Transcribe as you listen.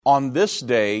On this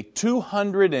day,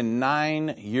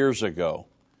 209 years ago,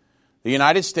 the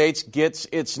United States gets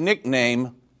its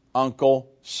nickname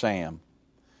Uncle Sam.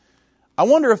 I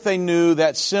wonder if they knew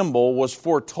that symbol was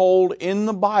foretold in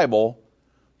the Bible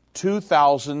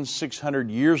 2,600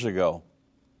 years ago.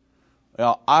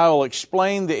 Well, I'll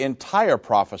explain the entire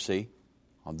prophecy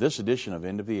on this edition of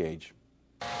End of the Age.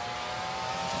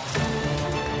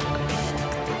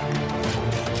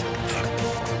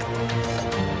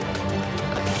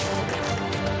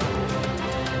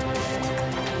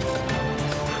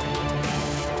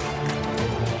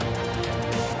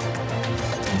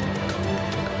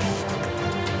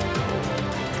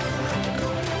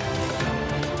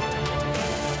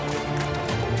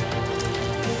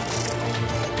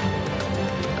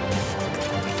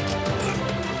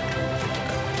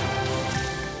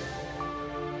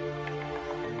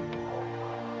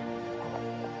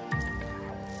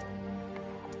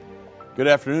 Good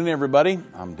afternoon, everybody.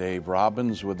 I'm Dave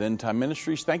Robbins with End Time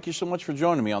Ministries. Thank you so much for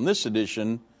joining me on this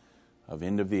edition of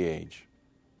End of the Age.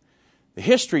 The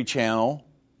History Channel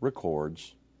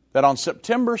records that on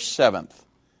September 7th,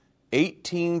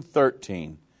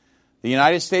 1813, the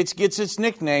United States gets its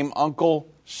nickname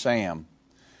Uncle Sam.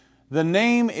 The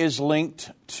name is linked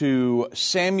to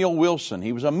Samuel Wilson.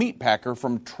 He was a meat packer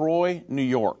from Troy, New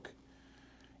York,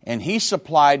 and he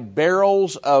supplied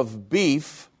barrels of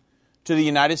beef to the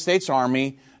United States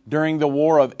Army during the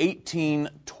War of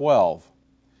 1812.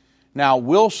 Now,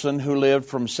 Wilson, who lived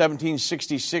from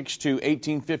 1766 to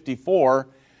 1854,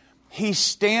 he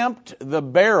stamped the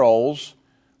barrels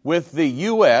with the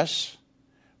U.S.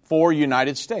 for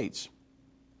United States.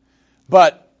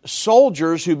 But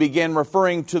soldiers who began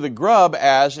referring to the grub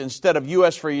as, instead of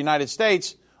U.S. for United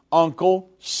States, Uncle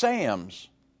Sam's.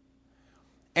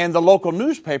 And the local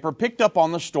newspaper picked up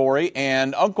on the story,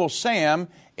 and Uncle Sam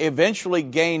eventually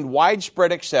gained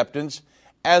widespread acceptance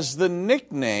as the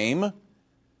nickname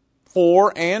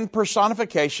for and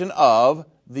personification of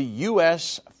the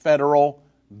U.S. federal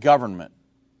government.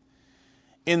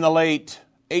 In the late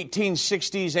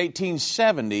 1860s,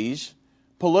 1870s,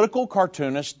 political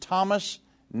cartoonist Thomas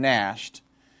Nast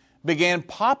began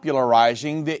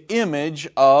popularizing the image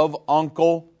of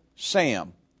Uncle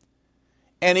Sam.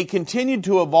 And he continued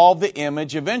to evolve the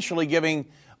image, eventually giving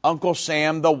Uncle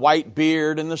Sam the white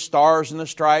beard and the stars and the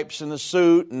stripes and the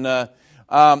suit and that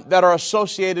are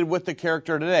associated with the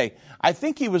character today. I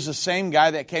think he was the same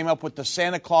guy that came up with the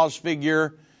Santa Claus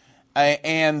figure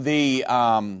and the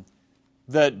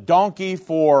donkey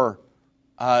for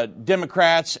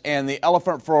Democrats and the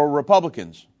elephant for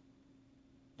Republicans.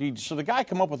 So the guy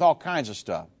came up with all kinds of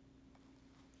stuff.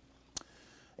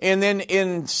 And then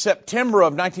in September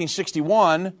of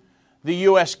 1961, the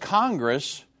U.S.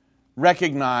 Congress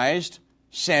recognized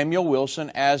Samuel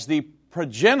Wilson as the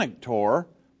progenitor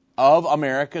of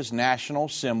America's national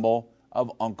symbol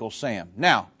of Uncle Sam.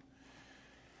 Now,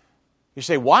 you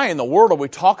say, why in the world are we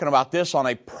talking about this on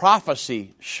a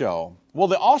prophecy show? Well,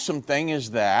 the awesome thing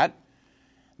is that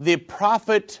the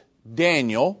prophet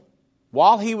Daniel,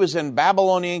 while he was in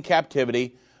Babylonian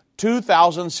captivity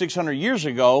 2,600 years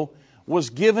ago,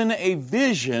 was given a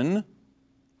vision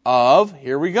of,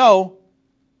 here we go,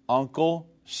 Uncle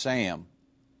Sam.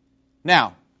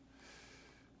 Now,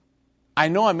 I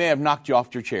know I may have knocked you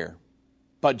off your chair,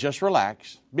 but just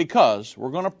relax, because we're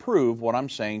going to prove what I'm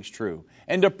saying is true.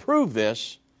 And to prove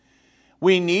this,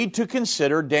 we need to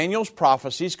consider Daniel's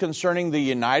prophecies concerning the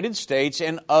United States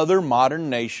and other modern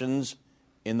nations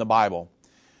in the Bible.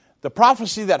 The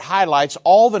prophecy that highlights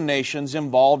all the nations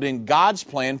involved in God's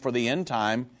plan for the end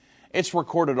time, it's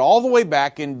recorded all the way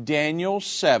back in Daniel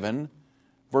 7,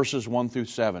 verses 1 through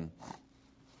 7.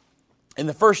 In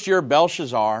the first year of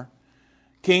Belshazzar,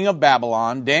 king of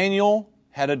Babylon, Daniel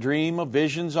had a dream of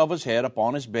visions of his head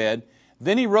upon his bed.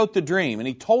 Then he wrote the dream, and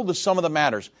he told the sum of the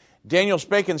matters. Daniel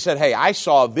spake and said, Hey, I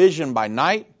saw a vision by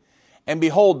night, and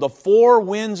behold, the four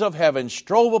winds of heaven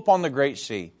strove upon the great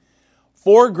sea.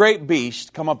 Four great beasts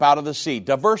come up out of the sea,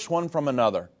 diverse one from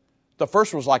another. The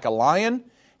first was like a lion,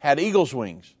 had eagle's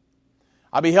wings.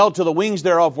 I beheld till the wings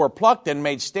thereof were plucked and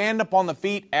made stand upon the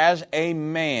feet as a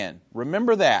man.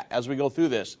 Remember that as we go through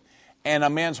this. And a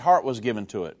man's heart was given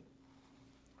to it.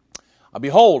 I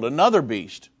behold another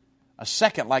beast, a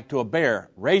second like to a bear,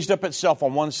 raised up itself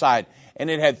on one side, and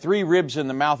it had three ribs in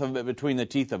the mouth of it between the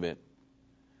teeth of it.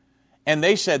 And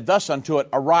they said thus unto it,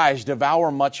 Arise, devour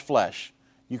much flesh.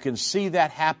 You can see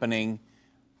that happening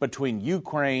between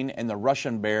Ukraine and the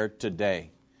Russian bear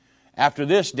today. After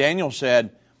this, Daniel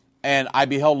said, And I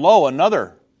beheld, lo,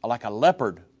 another, like a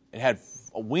leopard. It had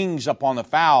wings upon the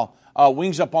fowl,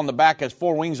 wings upon the back as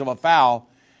four wings of a fowl.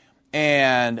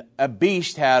 And the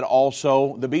beast had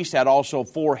also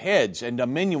 4 heads, and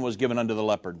dominion was given unto the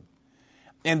leopard.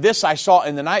 And this I saw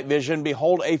in the night vision,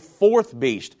 behold, a 4th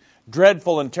beast,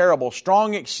 dreadful and terrible,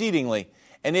 strong exceedingly.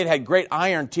 And it had great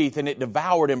iron teeth, and it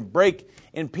devoured and brake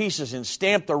in pieces, and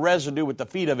stamped the residue with the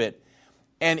feet of it.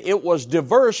 And it was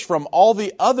diverse from all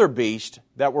the other beasts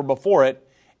that were before it,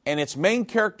 and its main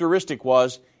characteristic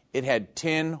was it had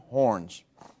 10 horns.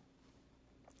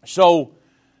 So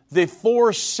the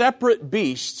 4 separate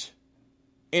beasts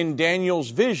in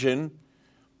Daniel's vision,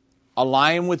 a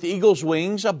lion with eagle's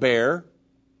wings, a bear,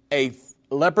 a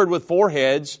leopard with 4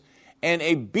 heads, and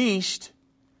a beast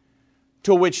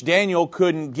to which Daniel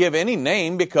couldn't give any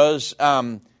name because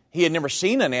he had never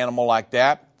seen an animal like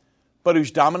that, but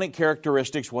whose dominant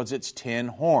characteristics was its 10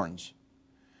 horns.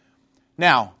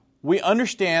 Now, we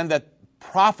understand that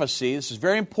prophecy, this is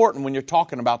very important when you're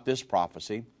talking about this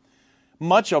prophecy,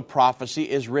 much of prophecy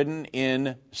is written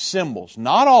in symbols.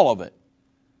 Not all of it,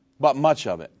 but much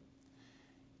of it.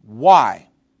 Why?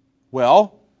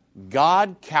 Well,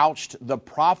 God couched the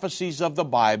prophecies of the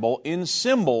Bible in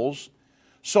symbols,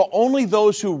 so only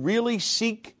those who really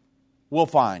seek will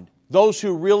find. Those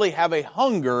who really have a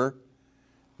hunger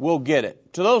will get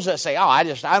it. To those that say, I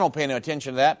don't pay any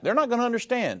attention to that, they're not going to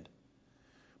understand.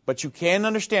 But you can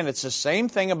understand. It's the same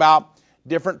thing about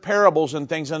different parables and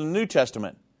things in the New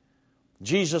Testament.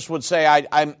 Jesus would say,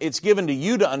 it's given to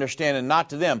you to understand and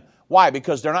not to them. Why?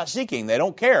 Because they're not seeking. They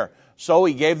don't care. So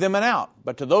He gave them an out.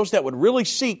 But to those that would really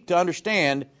seek to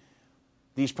understand,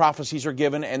 these prophecies are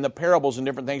given, and the parables and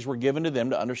different things were given to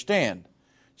them to understand.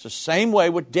 It's the same way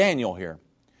with Daniel here.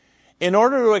 In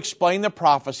order to explain the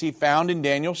prophecy found in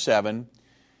Daniel 7,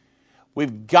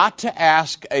 we've got to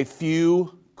ask a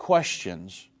few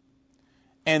questions.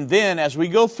 And then as we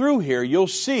go through here, you'll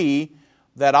see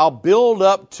that I'll build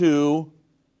up to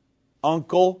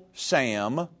Uncle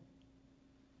Sam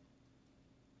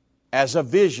as a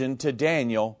vision to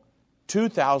Daniel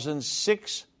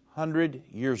 2,600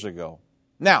 years ago.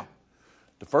 Now,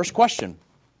 the first question.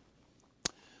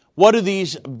 What do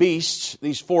these beasts,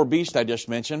 these 4 beasts I just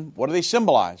mentioned, what do they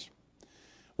symbolize?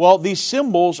 Well, these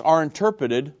symbols are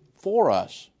interpreted for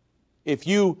us. If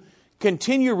you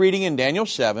continue reading in Daniel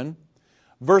 7,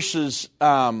 verse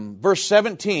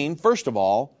 17, first of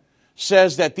all,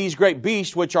 says that these great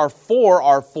beasts, which are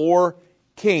 4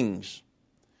 kings,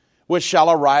 which shall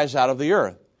arise out of the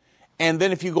earth. And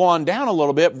then if you go on down a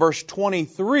little bit, verse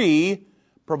 23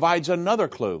 provides another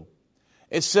clue.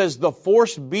 It says the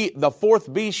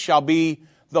 4th beast shall be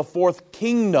the 4th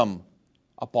kingdom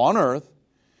upon earth,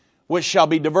 which shall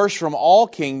be diverse from all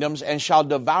kingdoms and shall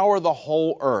devour the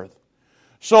whole earth.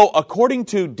 So according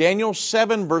to Daniel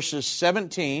 7 verses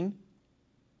 17,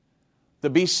 the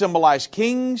beasts symbolize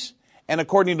kings, and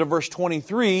according to verse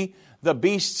 23, the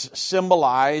beasts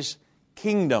symbolize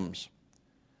kingdoms.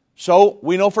 So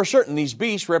we know for certain these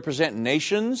beasts represent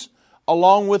nations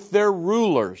along with their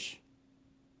rulers.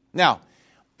 Now,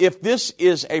 if this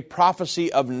is a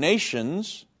prophecy of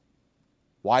nations,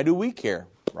 why do we care,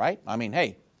 right? I mean,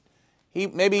 hey,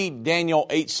 maybe Daniel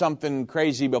ate something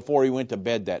crazy before he went to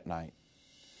bed that night.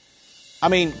 I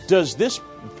mean, does this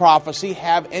prophecy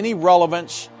have any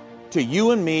relevance to you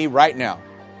and me right now?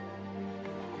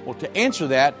 Well, to answer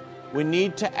that, we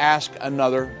need to ask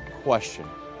another question.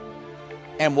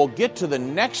 And we'll get to the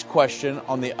next question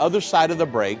on the other side of the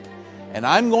break, and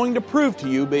I'm going to prove to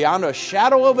you beyond a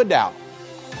shadow of a doubt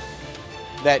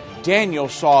that Daniel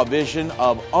saw a vision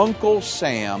of Uncle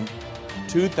Sam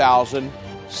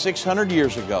 2,600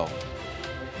 years ago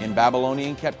in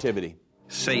Babylonian captivity.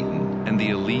 Satan and the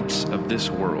elites of this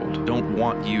world don't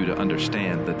want you to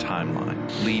understand the timeline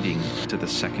leading to the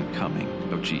second coming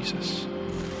of Jesus.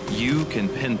 You can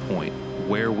pinpoint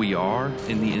where we are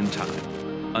in the end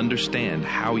time, understand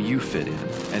how you fit in,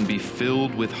 and be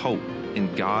filled with hope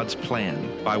in God's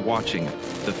plan by watching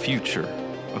The Future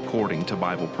According to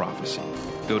Bible Prophecy.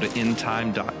 Go to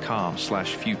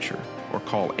endtime.com/future or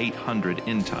call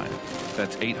 800-ENDTIME.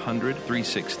 That's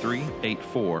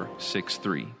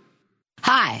 800-363-8463.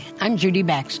 Hi, I'm Judy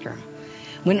Baxter.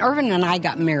 When Irvin and I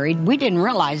got married, we didn't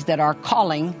realize that our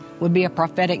calling would be a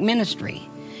prophetic ministry.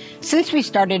 Since we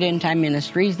started End Time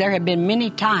Ministries, there have been many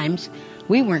times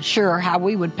we weren't sure how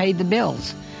we would pay the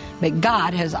bills, but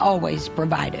God has always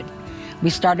provided. We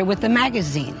started with a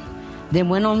magazine, then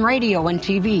went on radio and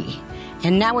TV,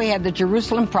 and now we have the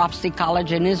Jerusalem Prophecy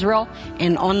College in Israel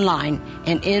and online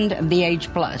and End of the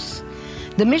Age Plus.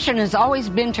 The mission has always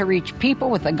been to reach people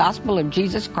with the gospel of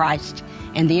Jesus Christ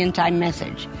and the end time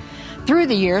message. Through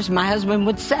the years, my husband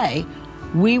would say,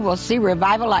 we will see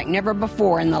revival like never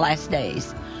before in the last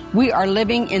days. We are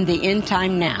living in the end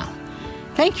time now.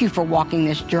 Thank you for walking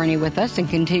this journey with us and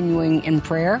continuing in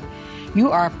prayer.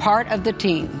 You are a part of the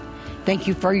team. Thank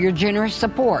you for your generous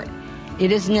support.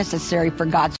 It is necessary for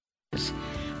God's purpose.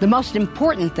 The most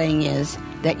important thing is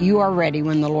that you are ready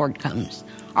when the Lord comes.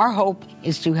 Our hope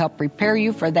is to help prepare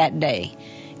you for that day.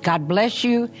 God bless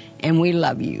you, and we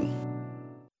love you.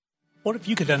 What if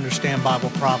you could understand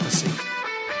Bible prophecy?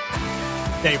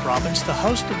 Dave Robbins, the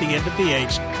host of the End of the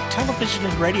Age television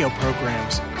and radio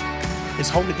programs, is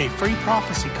holding a free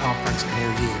prophecy conference near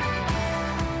you.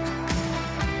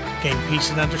 Gain peace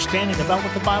and understanding about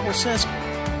what the Bible says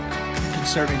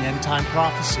concerning end-time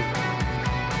prophecy.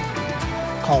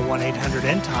 Call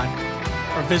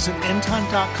 1-800-END-TIME or visit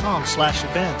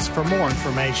endtime.com/events for more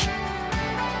information.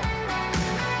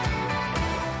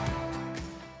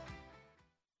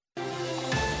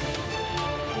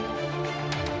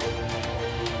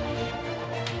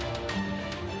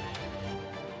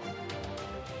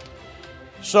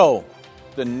 So,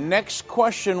 the next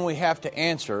question we have to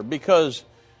answer, because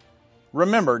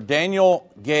remember, Daniel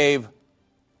gave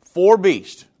 4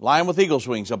 beasts, lion with eagle's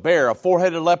wings, a bear, a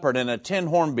 4-headed leopard, and a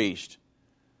 10-horned beast.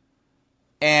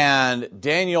 And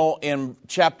Daniel in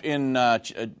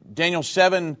Daniel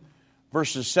 7,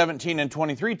 verses 17 and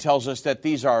 23 tells us that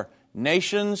these are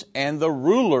nations and the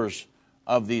rulers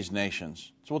of these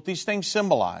nations. That's what these things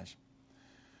symbolize.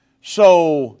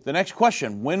 So, the next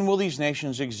question, when will these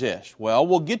nations exist? Well,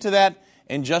 we'll get to that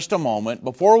in just a moment.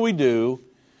 Before we do,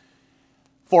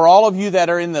 for all of you that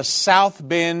are in the South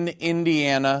Bend,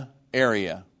 Indiana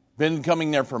area, been coming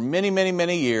there for many, many,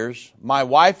 many years, my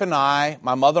wife and I,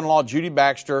 my mother-in-law, Judy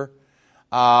Baxter,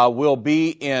 will be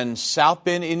in South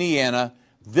Bend, Indiana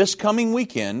this coming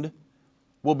weekend.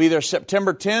 We'll be there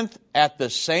September 10th at the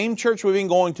same church we've been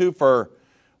going to for,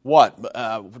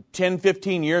 10,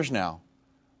 15 years now.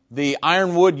 The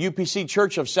Ironwood UPC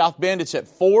Church of South Bend. It's at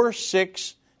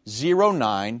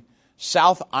 4609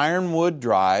 South Ironwood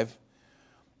Drive.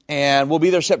 And we'll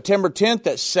be there September 10th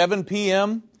at 7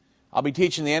 p.m. I'll be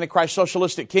teaching the Antichrist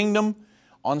Socialistic Kingdom.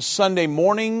 On Sunday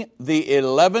morning, the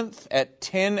 11th at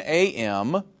 10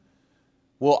 a.m.,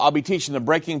 I'll be teaching the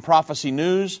Breaking Prophecy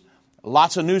News.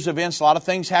 Lots of news events, a lot of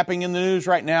things happening in the news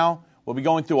right now. We'll be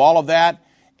going through all of that.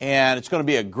 And it's going to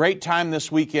be a great time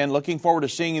this weekend. Looking forward to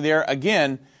seeing you there.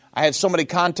 Again, I had somebody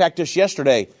contact us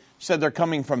yesterday, said they're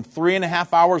coming from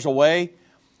 3.5 hours away.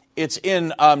 It's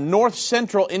in north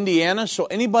central Indiana, so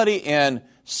anybody in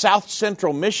south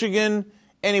central Michigan,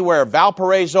 anywhere,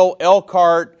 Valparaiso,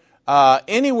 Elkhart,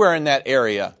 anywhere in that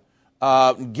area,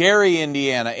 Gary,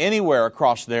 Indiana, anywhere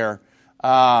across there,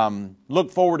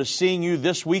 look forward to seeing you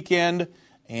this weekend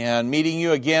and meeting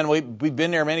you again. We've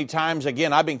been there many times.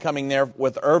 Again, I've been coming there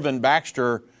with Irvin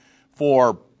Baxter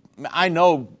for, I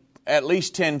know, at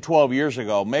least 10, 12 years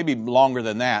ago, maybe longer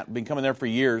than that. Been coming there for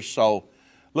years, so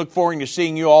look forward to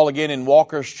seeing you all again in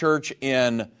Walker's Church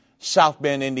in South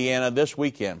Bend, Indiana this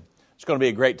weekend. It's going to be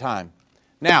a great time.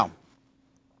 Now,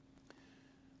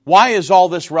 why is all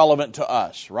this relevant to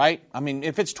us, right? I mean,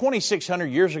 if it's 2,600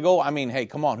 years ago, hey,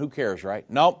 come on, who cares, right?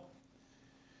 Nope.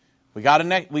 We got to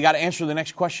answer the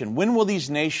next question. When will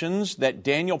these nations that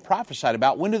Daniel prophesied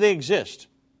about, when do they exist?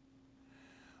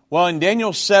 Well, in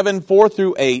Daniel 7, 4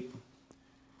 through 8,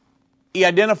 he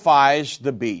identifies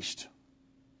the beast.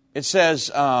 It says,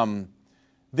 then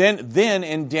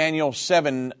in Daniel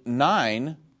 7,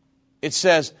 9, it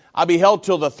says, I beheld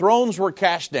till the thrones were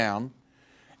cast down,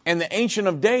 and the Ancient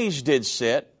of Days did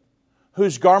sit,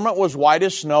 whose garment was white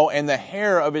as snow, and the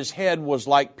hair of his head was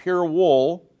like pure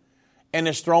wool, and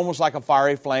his throne was like a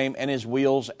fiery flame, and his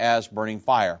wheels as burning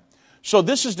fire. So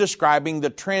this is describing the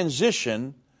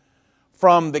transition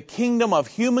from the kingdom of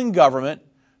human government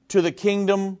to the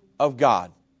kingdom of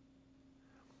God.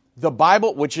 The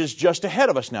Bible, which is just ahead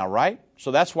of us now, right? So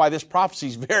that's why this prophecy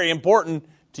is very important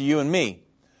to you and me.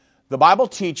 The Bible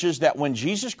teaches that when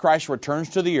Jesus Christ returns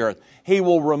to the earth, He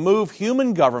will remove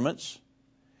human governments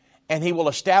and He will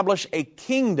establish a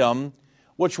kingdom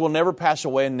which will never pass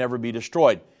away and never be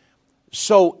destroyed.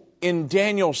 So in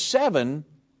Daniel 7,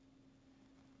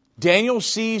 Daniel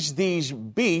sees these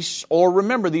beasts, or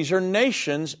remember, these are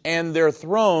nations, and their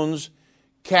thrones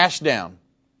cast down.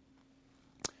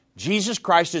 Jesus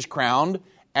Christ is crowned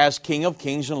as King of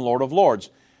Kings and Lord of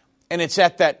Lords. And it's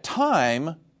at that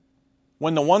time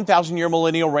when the 1,000-year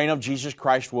millennial reign of Jesus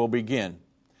Christ will begin.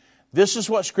 This is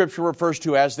what Scripture refers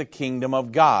to as the kingdom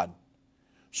of God.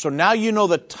 So now you know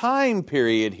the time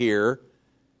period here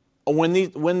when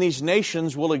these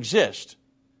nations will exist.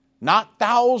 Not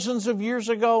thousands of years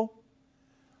ago,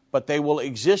 but they will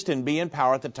exist and be in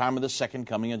power at the time of the second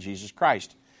coming of Jesus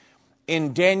Christ.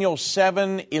 In Daniel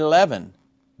 7:11,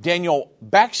 Daniel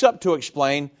backs up to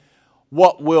explain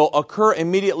what will occur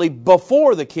immediately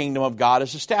before the kingdom of God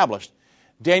is established.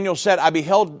 Daniel said, I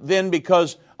beheld then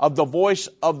because of the voice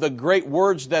of the great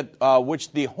words that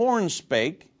which the horn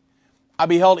spake. I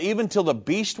beheld even till the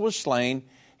beast was slain,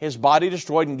 his body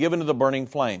destroyed and given to the burning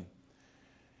flame.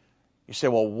 You say,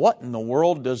 well, what in the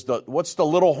world what's the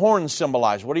little horn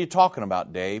symbolize? What are you talking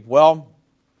about, Dave? Well,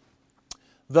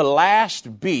 the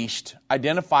last beast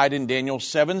identified in Daniel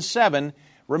 7:7,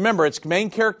 remember its main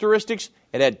characteristics,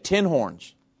 it had 10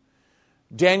 horns.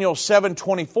 Daniel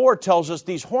 7:24 tells us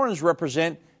these horns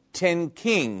represent 10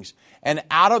 kings. And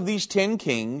out of these 10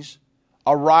 kings,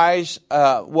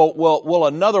 another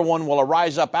one will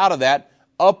arise up out of that,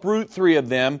 uproot 3 of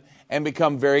them, and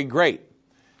become very great.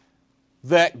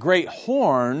 That great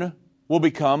horn will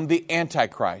become the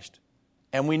Antichrist.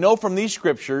 And we know from these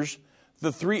scriptures,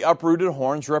 the 3 uprooted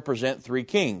horns represent 3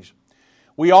 kings.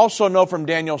 We also know from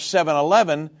Daniel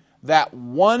 7:11 that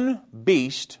one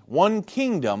beast, one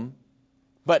kingdom,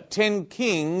 but 10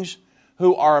 kings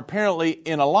who are apparently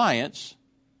in alliance,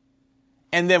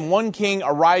 and then one king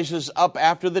arises up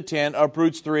after the 10,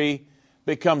 uproots 3,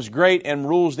 becomes great, and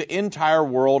rules the entire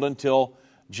world until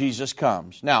Jesus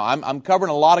comes. Now, I'm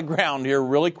covering a lot of ground here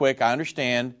really quick, I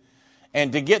understand.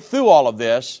 And to get through all of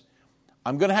this,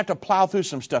 I'm going to have to plow through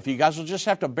some stuff. You guys will just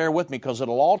have to bear with me because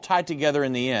it'll all tie together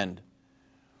in the end.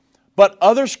 But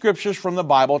other scriptures from the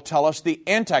Bible tell us the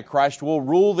Antichrist will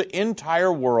rule the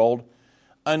entire world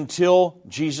until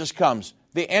Jesus comes.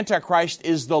 The Antichrist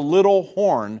is the little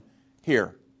horn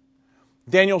here.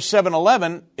 Daniel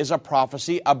 7:11 is a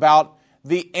prophecy about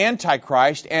the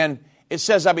Antichrist, and it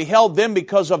says, I beheld them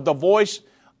because of the voice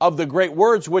of the great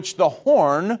words which the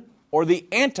horn, or the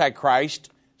Antichrist,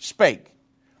 spake.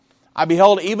 I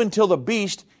beheld even till the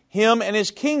beast, him and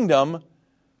his kingdom,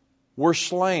 were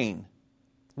slain.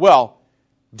 Well,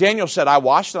 Daniel said, I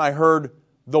watched and I heard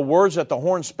the words that the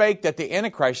horn spake, that the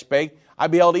Antichrist spake. I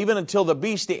beheld even until the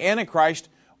beast, the Antichrist,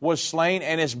 was slain,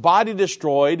 and his body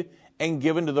destroyed and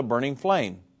given to the burning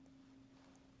flame.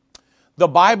 The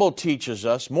Bible teaches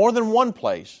us, more than one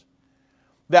place,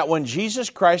 that when Jesus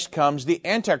Christ comes, the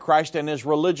Antichrist and his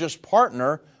religious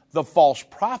partner, the false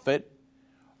prophet,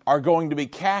 are going to be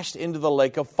cast into the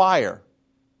lake of fire.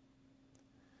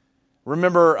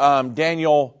 Remember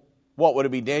Daniel, what would it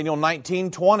be? Daniel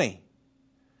 19:20.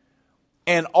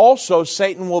 And also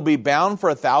Satan will be bound for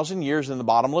 1,000 years in the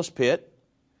bottomless pit.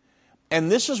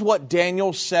 And this is what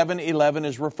Daniel 7:11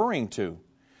 is referring to.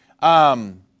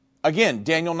 Again,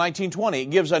 Daniel 19:20.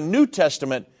 It gives a New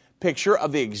Testament picture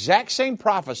of the exact same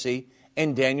prophecy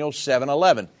in Daniel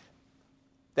 7:11.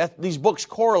 These books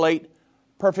correlate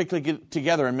perfectly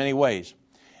together in many ways.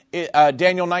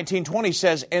 Daniel 19:20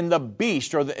 says, and the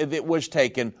beast that was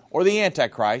taken, or the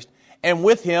Antichrist, and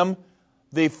with him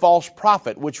the false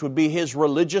prophet, which would be his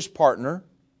religious partner,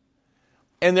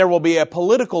 and there will be a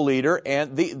political leader,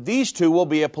 and these two will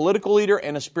be a political leader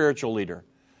and a spiritual leader.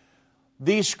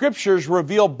 These scriptures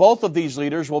reveal both of these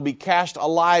leaders will be cast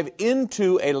alive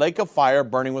into a lake of fire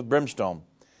burning with brimstone.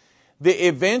 The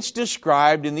events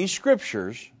described in these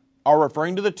scriptures are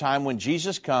referring to the time when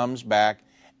Jesus comes back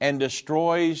and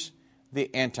destroys the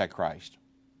Antichrist.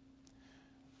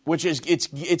 Which is,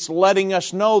 it's letting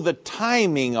us know the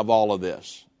timing of all of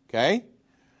this. Okay?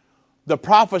 The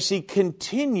prophecy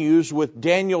continues with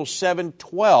Daniel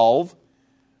 7:12,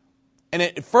 and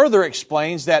it further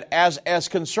explains that as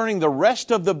concerning the rest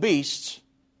of the beasts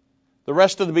are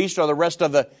the rest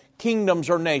of the kingdoms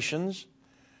or nations.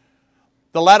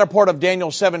 The latter part of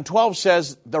Daniel 7:12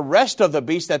 says the rest of the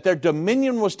beasts, that their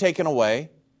dominion was taken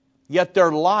away, yet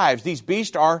their lives, these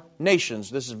beasts are nations.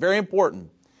 This is very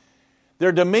important.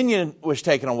 Their dominion was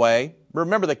taken away.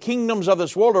 Remember, the kingdoms of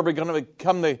this world are going to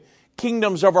become the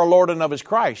kingdoms of our Lord and of His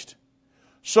Christ.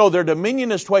 So their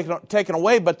dominion is taken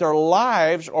away, but their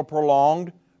lives are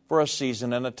prolonged for a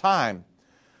season and a time.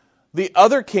 The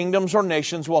other kingdoms or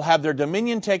nations will have their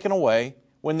dominion taken away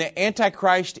when the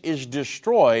Antichrist is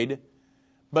destroyed,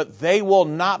 but they will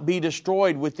not be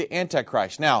destroyed with the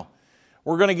Antichrist. Now,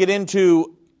 we're going to get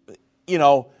into,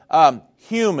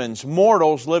 humans,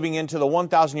 mortals living into the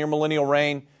 1,000-year millennial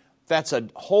reign. That's a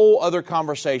whole other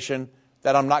conversation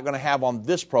that I'm not going to have on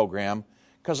this program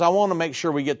because I want to make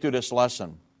sure we get through this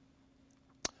lesson.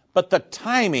 But the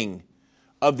timing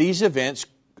of these events,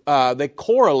 they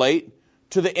correlate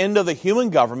to the end of the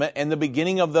human government and the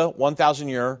beginning of the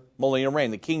 1,000-year millennial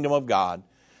reign, the kingdom of God.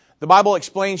 The Bible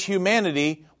explains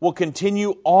humanity will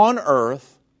continue on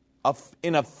earth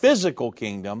in a physical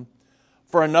kingdom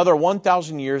for another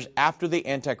 1,000 years after the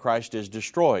Antichrist is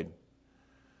destroyed.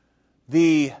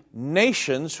 The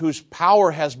nations whose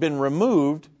power has been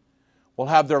removed will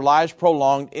have their lives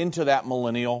prolonged into that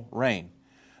millennial reign.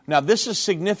 Now, this is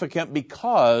significant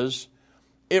because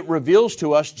it reveals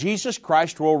to us Jesus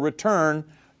Christ will return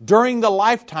during the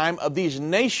lifetime of these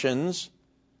nations,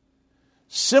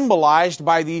 symbolized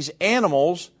by these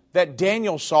animals that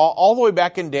Daniel saw all the way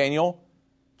back in Daniel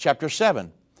chapter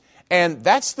 7. And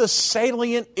that's the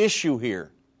salient issue here.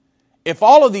 If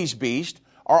all of these beasts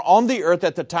are on the earth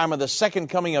at the time of the second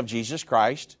coming of Jesus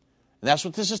Christ, and that's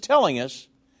what this is telling us,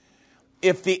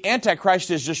 if the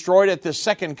Antichrist is destroyed at this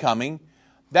second coming,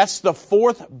 that's the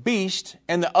fourth beast,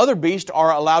 and the other beasts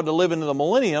are allowed to live into the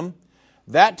millennium.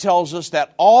 That tells us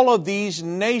that all of these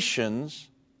nations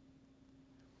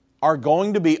are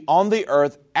going to be on the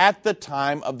earth at the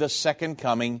time of the second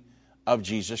coming of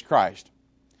Jesus Christ.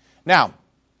 Now,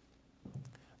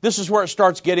 this is where it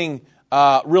starts getting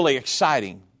really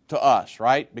exciting to us,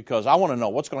 right? Because I want to know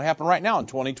what's going to happen right now in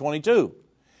 2022.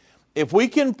 If we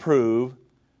can prove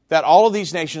that all of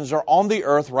these nations are on the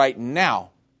earth right now,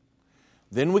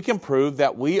 then we can prove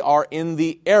that we are in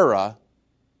the era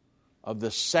of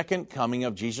the second coming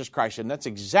of Jesus Christ. And that's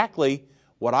exactly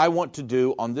what I want to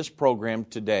do on this program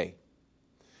today.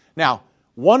 Now,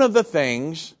 one of the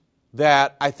things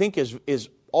that I think is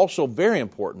also very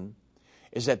important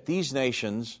is that these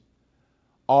nations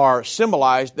are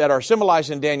symbolized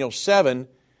in Daniel 7.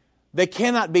 They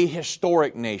cannot be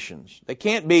historic nations. They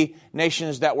can't be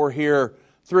nations that were here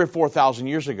 3,000 or 4,000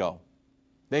 years ago.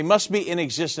 They must be in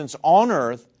existence on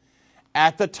earth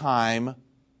at the time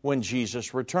when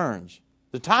Jesus returns.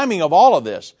 The timing of all of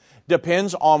this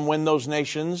depends on when those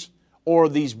nations or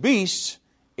these beasts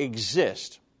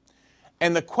exist.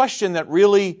 And the question that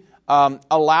really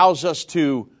allows us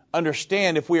to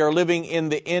understand if we are living in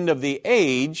the end of the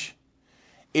age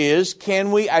is,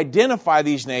 can we identify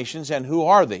these nations and who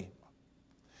are they?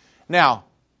 Now,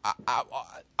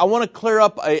 I want to clear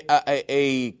up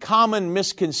a common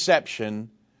misconception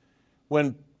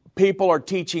when people are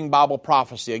teaching Bible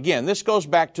prophecy. Again, this goes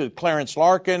back to Clarence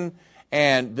Larkin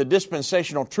and the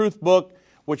Dispensational Truth Book,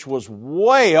 which was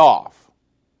way off.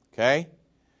 Okay?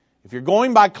 If you're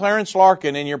going by Clarence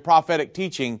Larkin in your prophetic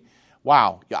teaching,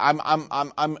 wow,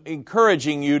 I'm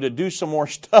encouraging you to do some more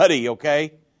study,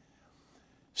 okay?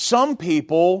 Some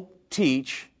people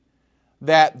teach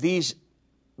that these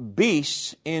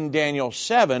beasts in Daniel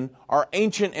 7 are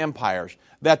ancient empires,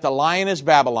 that the lion is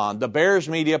Babylon, the bear is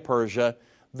Media Persia,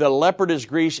 the leopard is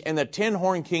Greece, and the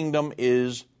ten-horn kingdom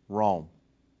is Rome.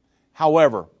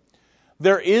 However,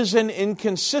 there is an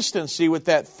inconsistency with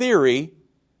that theory,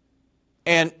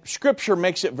 and Scripture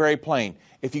makes it very plain.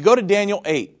 If you go to Daniel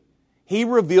 8, he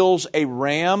reveals a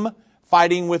ram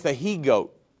fighting with a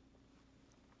he-goat.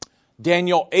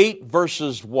 Daniel 8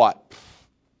 verses what?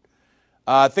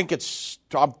 I think it's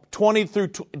 20 through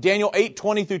Daniel 8,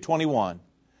 20 through 21.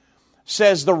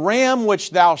 Says, the ram which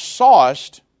thou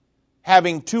sawest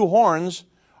having two horns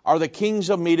are the kings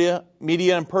of Media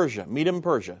and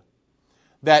Persia.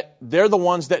 That they're the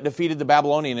ones that defeated the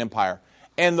Babylonian Empire.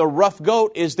 And the rough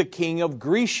goat is the king of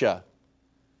Grecia,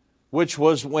 which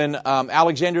was when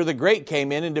Alexander the Great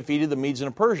came in and defeated the Medes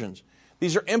and the Persians.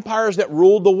 These are empires that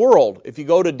ruled the world. If you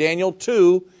go to Daniel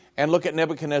 2 and look at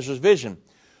Nebuchadnezzar's vision.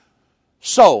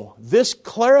 So, this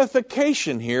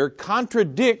clarification here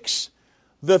contradicts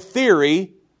the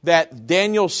theory that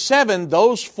Daniel 7,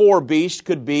 those four beasts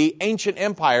could be ancient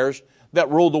empires that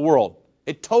ruled the world.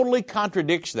 It totally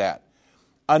contradicts that.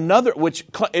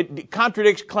 It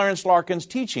contradicts Clarence Larkin's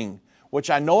teaching,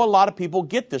 which I know a lot of people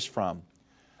get this from.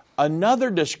 Another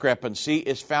discrepancy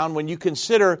is found when you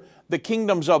consider the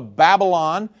kingdoms of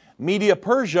Babylon, Media,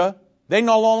 Persia, they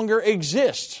no longer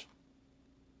exist.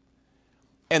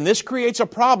 And this creates a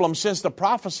problem since the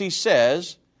prophecy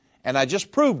says, and I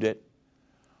just proved it,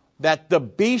 that the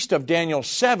beast of Daniel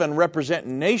 7 represent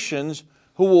nations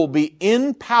who will be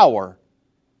in power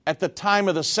at the time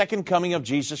of the second coming of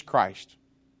Jesus Christ.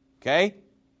 Okay?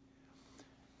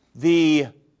 The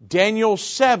Daniel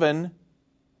 7,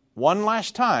 one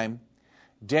last time,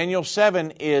 Daniel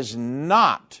 7 is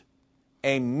not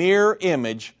a mirror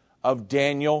image of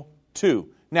Daniel 2.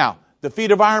 Now, the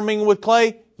feet of iron mingled with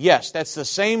clay, yes, that's the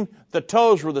same. The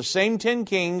toes were the same 10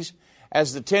 kings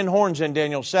as the 10 horns in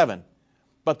Daniel 7.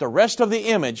 But the rest of the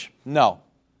image, no.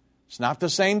 It's not the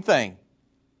same thing.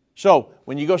 So,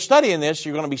 when you go studying this,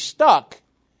 you're going to be stuck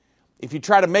if you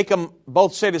try to make them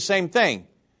both say the same thing.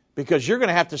 Because you're going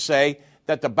to have to say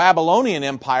that the Babylonian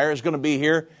Empire is going to be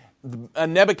here.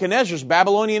 Nebuchadnezzar's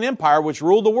Babylonian Empire, which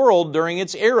ruled the world during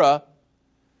its era,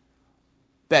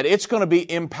 that it's going to be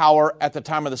in power at the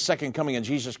time of the second coming of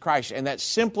Jesus Christ. And that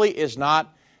simply is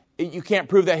not, you can't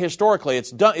prove that historically. It's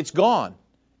done. It's gone.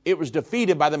 It was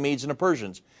defeated by the Medes and the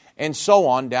Persians. And so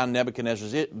on down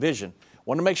Nebuchadnezzar's vision.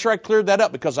 Want to make sure I cleared that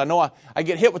up because I know I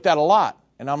get hit with that a lot.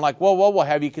 And I'm like, well,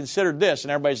 have you considered this?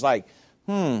 And everybody's like,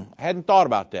 I hadn't thought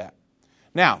about that.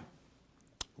 Now,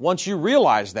 once you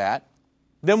realize that,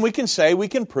 then we can say, we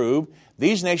can prove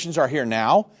these nations are here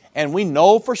now, and we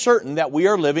know for certain that we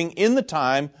are living in the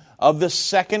time of the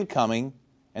second coming,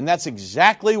 and that's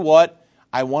exactly what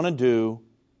I want to do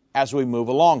as we move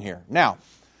along here. Now,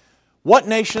 what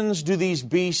nations do these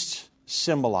beasts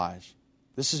symbolize?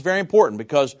 This is very important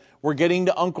because we're getting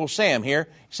to Uncle Sam here.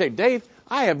 You say, Dave,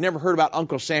 I have never heard about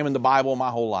Uncle Sam in the Bible my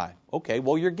whole life. Okay,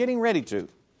 well, you're getting ready to,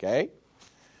 okay?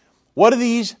 What are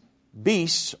these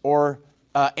beasts or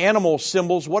animal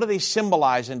symbols? What do they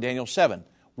symbolize in Daniel 7?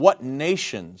 What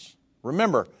nations?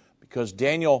 Remember, because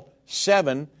Daniel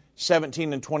 7,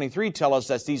 17 and 23 tell us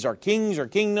that these are kings or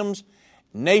kingdoms,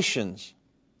 nations,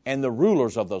 and the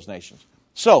rulers of those nations.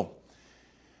 So,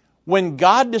 when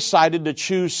God decided to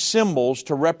choose symbols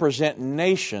to represent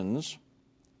nations,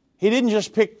 He didn't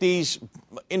just pick these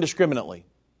indiscriminately.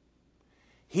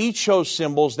 He chose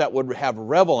symbols that would have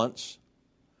relevance.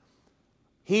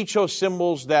 He chose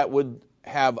symbols that would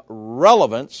have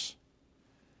relevance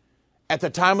at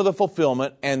the time of the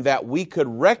fulfillment and that we could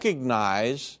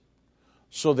recognize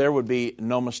so there would be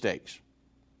no mistakes.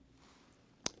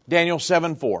 Daniel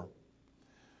 7:4.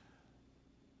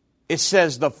 It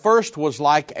says, the first was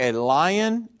like a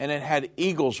lion, and it had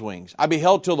eagle's wings. I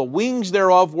beheld till the wings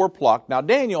thereof were plucked. Now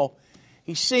Daniel,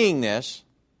 he's seeing this.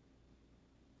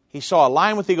 He saw a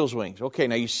lion with eagle's wings. Okay,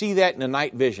 now you see that in a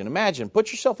night vision. Imagine,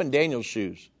 put yourself in Daniel's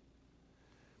shoes.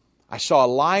 I saw a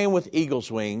lion with eagle's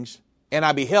wings, and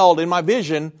I beheld in my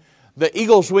vision, the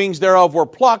eagle's wings thereof were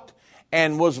plucked,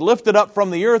 and was lifted up from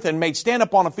the earth, and made stand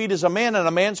upon a feet as a man, and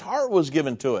a man's heart was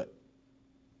given to it.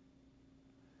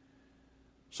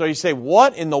 So you say,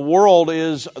 what in the world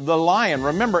is the lion?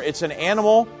 Remember, it's an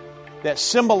animal that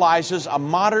symbolizes a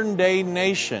modern-day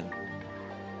nation.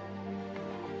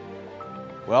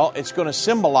 Well, it's going to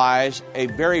symbolize a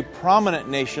very prominent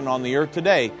nation on the earth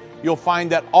today. You'll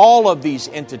find that all of these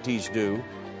entities do.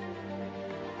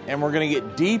 And we're going to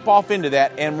get deep off into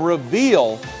that and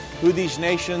reveal who these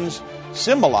nations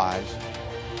symbolize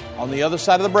on the other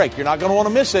side of the break. You're not going to want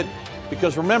to miss it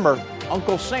because remember,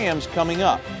 Uncle Sam's coming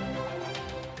up.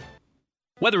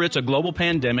 Whether it's a global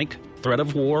pandemic, threat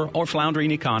of war, or floundering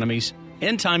economies,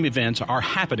 end-time events are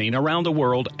happening around the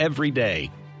world every day.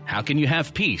 How can you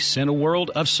have peace in a world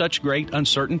of such great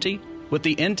uncertainty? With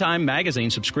the End Time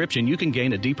Magazine subscription, you can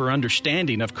gain a deeper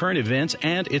understanding of current events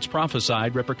and its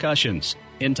prophesied repercussions.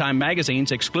 End Time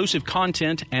Magazine's exclusive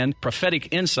content and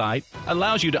prophetic insight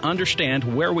allows you to understand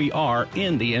where we are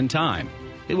in the end time.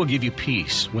 It will give you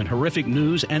peace when horrific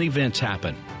news and events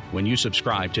happen. When you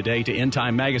subscribe today to End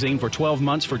Time Magazine for 12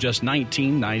 months for just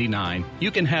 $19.99, you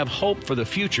can have hope for the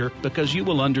future because you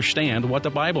will understand what the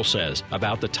Bible says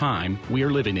about the time we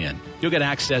are living in. You'll get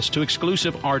access to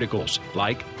exclusive articles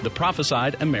like the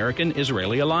Prophesied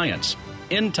American-Israeli Alliance,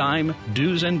 End Time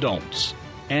Do's and Don'ts,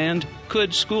 and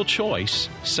Could School Choice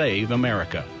Save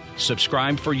America?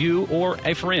 Subscribe for you or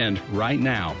a friend right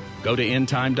now. Go to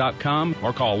endtime.com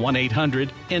or call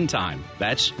 1-800-END-TIME.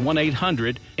 That's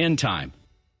 1-800-END-TIME.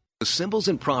 The symbols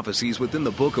and prophecies within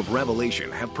the book of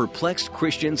Revelation have perplexed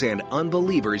Christians and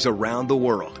unbelievers around the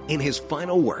world. In his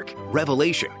final work,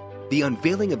 Revelation, The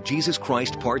Unveiling of Jesus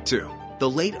Christ Part 2, the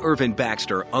late Irvin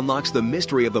Baxter unlocks the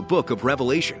mystery of the book of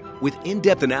Revelation with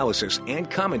in-depth analysis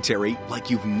and commentary like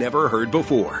you've never heard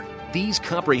before. These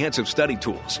comprehensive study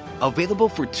tools, available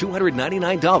for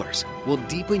 $299, will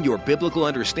deepen your biblical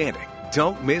understanding.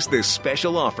 Don't miss this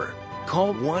special offer.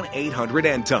 Call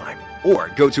 1-800-END-TIME or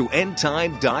go to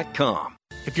endtime.com.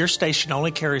 If your station only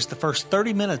carries the first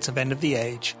 30 minutes of End of the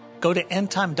Age, go to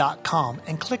endtime.com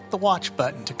and click the watch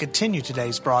button to continue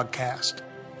today's broadcast.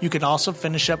 You can also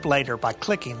finish up later by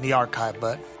clicking the archive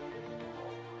button.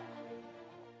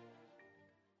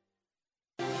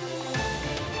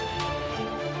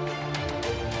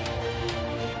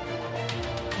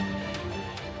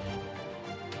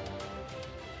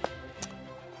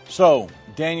 So,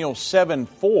 Daniel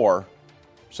 7:4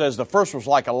 says, the first was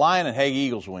like a lion and had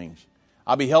eagle's wings.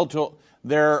 I beheld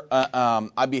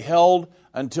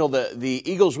until the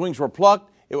eagle's wings were plucked.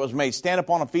 It was made stand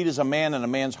upon a feet as a man, and a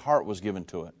man's heart was given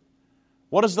to it.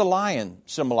 What does the lion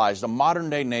symbolize? The modern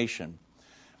day nation.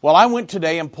 Well, I went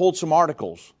today and pulled some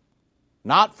articles,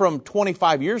 not from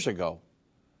 25 years ago,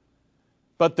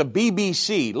 but the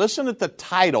BBC. Listen at the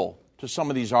title to some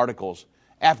of these articles.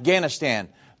 Afghanistan,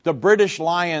 the British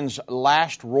lion's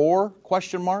last roar, ?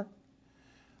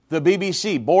 The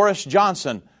BBC, Boris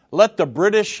Johnson, let the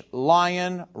British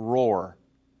lion roar.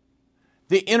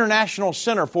 The International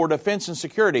Center for Defense and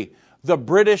Security, the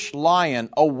British lion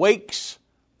awakes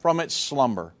from its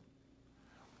slumber.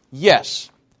 Yes,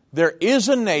 there is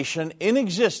a nation in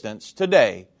existence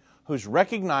today whose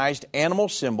recognized animal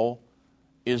symbol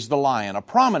is the lion, a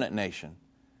prominent nation.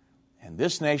 And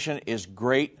this nation is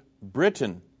Great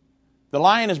Britain. The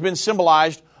lion has been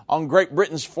symbolized on Great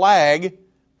Britain's flag,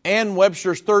 and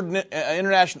Webster's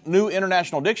New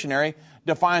International Dictionary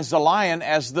defines the lion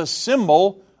as the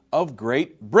symbol of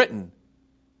Great Britain.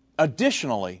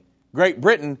 Additionally, Great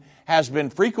Britain has been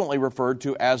frequently referred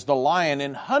to as the lion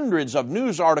in hundreds of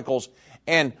news articles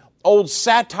and old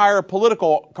satire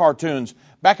political cartoons.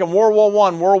 Back in World War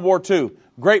I, World War II,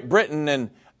 Great Britain and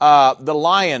the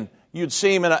lion, you'd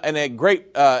see him in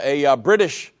a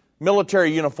British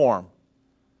military uniform.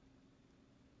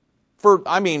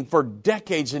 For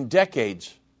decades and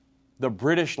decades, the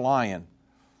British lion.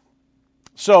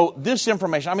 So this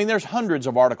information, there's hundreds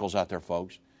of articles out there,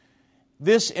 folks.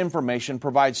 This information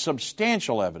provides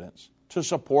substantial evidence to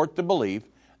support the belief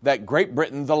that Great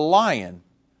Britain, the lion,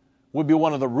 would be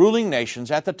one of the ruling nations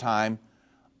at the time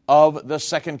of the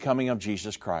second coming of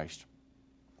Jesus Christ.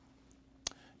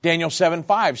 Daniel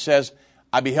 7:5 says,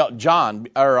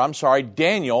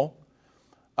 Daniel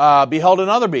beheld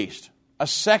another beast, a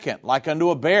second, like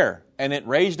unto a bear, and it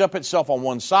raised up itself on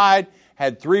one side,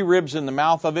 had 3 ribs in the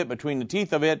mouth of it, between the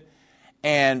teeth of it,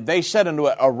 and they said unto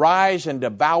it, Arise and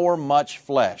devour much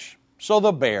flesh. So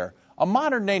the bear, a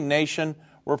modern-day nation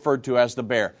referred to as the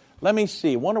bear. Let me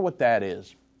see, wonder what that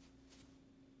is.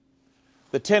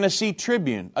 The Tennessee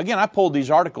Tribune. Again, I pulled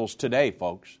these articles today,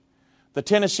 folks. The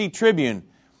Tennessee Tribune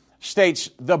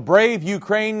states, the brave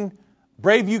Ukraine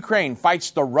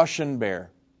fights the Russian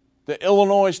bear. The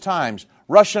Illinois Times,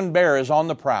 Russian bear is on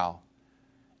the prowl.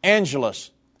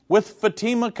 Angelus, with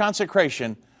Fatima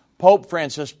consecration, Pope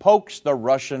Francis pokes the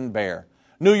Russian bear.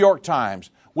 New York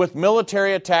Times, with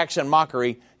military attacks and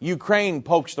mockery, Ukraine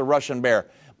pokes the Russian bear.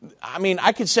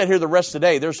 I could sit here the rest of the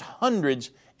day. There's hundreds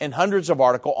and hundreds of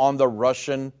articles on the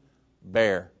Russian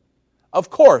bear. Of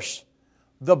course,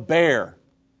 the bear.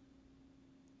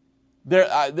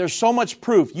 There's so much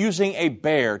proof using a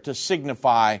bear to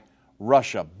signify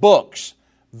Russia. Books,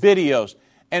 videos.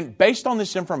 And based on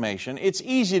this information, it's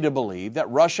easy to believe that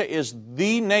Russia is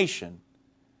the nation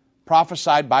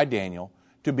prophesied by Daniel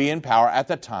to be in power at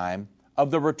the time of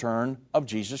the return of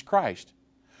Jesus Christ.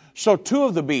 So 2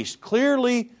 of the beasts,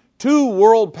 clearly 2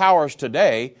 world powers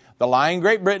today, the lion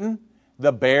Great Britain,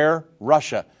 the bear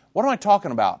Russia. What am I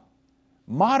talking about?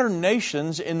 Modern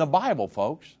nations in the Bible,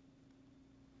 folks.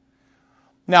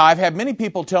 Now, I've had many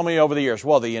people tell me over the years,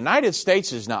 well, the United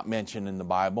States is not mentioned in the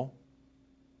Bible.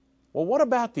 Well, what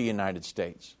about the United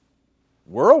States?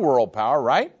 We're a world power,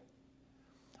 right?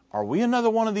 Are we another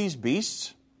one of these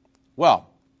beasts? Well,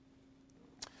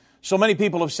 so many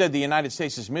people have said the United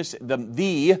States is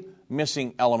the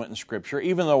missing element in Scripture,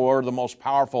 even though we're the most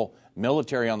powerful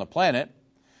military on the planet.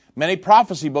 Many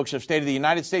prophecy books have stated the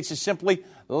United States is simply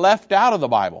left out of the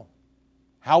Bible.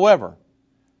 However,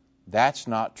 that's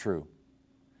not true.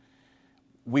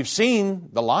 We've seen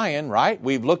the lion, right?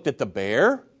 We've looked at the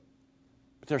bear.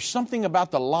 But there's something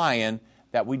about the lion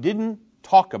that we didn't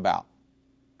talk about.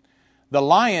 The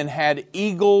lion had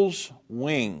eagle's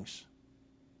wings.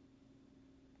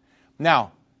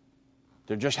 Now,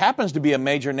 there just happens to be a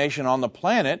major nation on the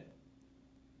planet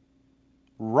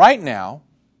right now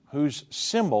whose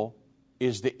symbol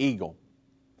is the eagle.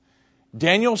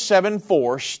 Daniel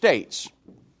 7:4 states,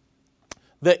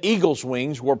 the eagle's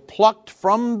wings were plucked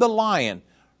from the lion.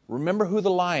 Remember who the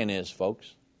lion is,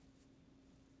 folks.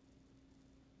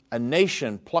 A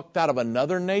nation plucked out of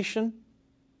another nation.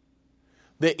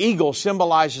 The eagle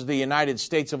symbolizes the United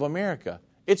States of America.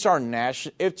 It's our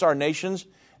nation's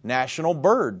national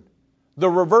bird. The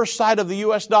reverse side of the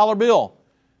U.S. dollar bill.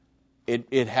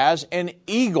 It has an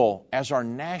eagle as our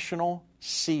national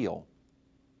seal.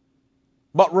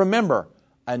 But remember,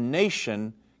 a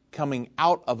nation coming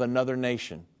out of another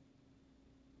nation.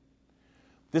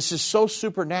 This is so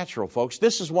supernatural, folks.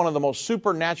 This is one of the most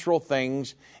supernatural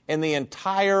things in the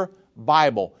entire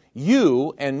Bible.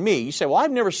 You and me, you say, well,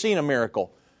 I've never seen a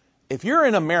miracle. If you're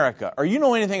in America, or you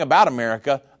know anything about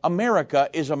America, America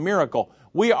is a miracle.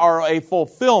 We are a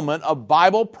fulfillment of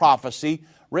Bible prophecy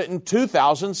written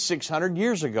 2,600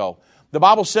 years ago. The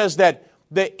Bible says that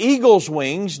the eagle's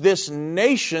wings, this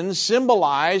nation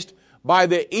symbolized by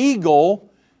the eagle,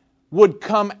 would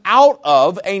come out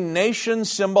of a nation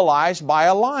symbolized by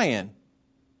a lion.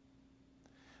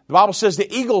 The Bible says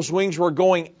the eagle's wings were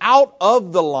going out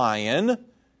of the lion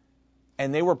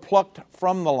and they were plucked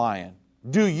from the lion.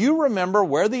 Do you remember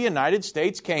where the United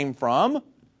States came from?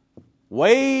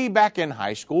 Way back in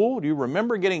high school. Do you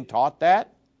remember getting taught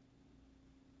that?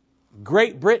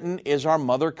 Great Britain is our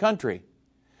mother country.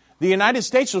 The United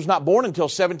States was not born until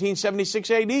 1776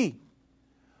 AD.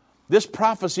 This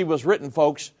prophecy was written,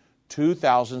 folks,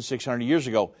 2,600 years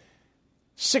ago.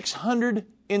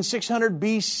 In 600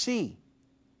 BC,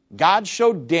 God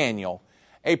showed Daniel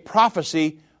a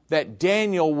prophecy that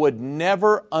Daniel would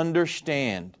never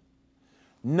understand.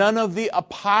 None of the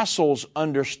apostles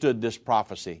understood this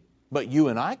prophecy, but you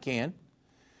and I can.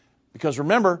 Because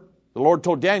remember, the Lord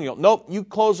told Daniel, nope, you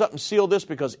close up and seal this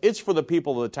because it's for the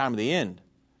people of the time of the end.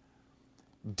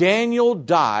 Daniel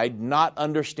died not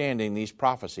understanding these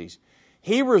prophecies.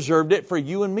 He reserved it for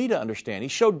you and me to understand. He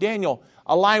showed Daniel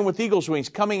a lion with eagle's wings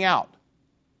coming out.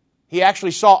 He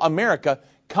actually saw America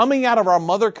coming out of our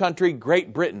mother country,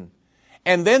 Great Britain.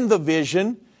 And then in the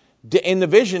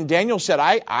vision, Daniel said,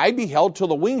 I beheld till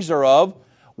the wings thereof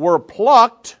were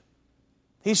plucked.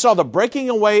 He saw the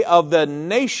breaking away of the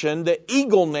nation, the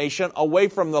eagle nation, away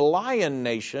from the lion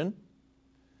nation.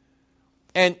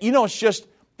 And you know,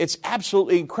 it's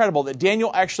absolutely incredible that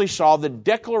Daniel actually saw the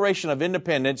Declaration of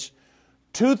Independence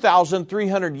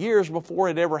 2,300 years before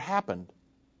it ever happened.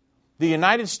 The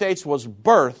United States was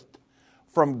birthed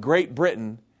from Great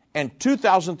Britain, and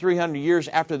 2,300 years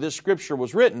after this scripture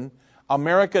was written,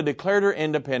 America declared her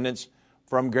independence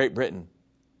from Great Britain.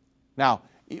 Now,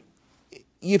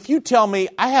 if you tell me,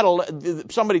 I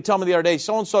had somebody tell me the other day,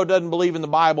 so-and-so doesn't believe in the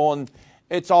Bible and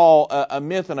it's all a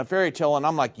myth and a fairy tale, and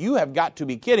I'm like, you have got to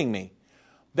be kidding me.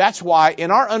 That's why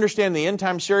in our Understanding the End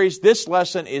Time series, this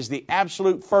lesson is the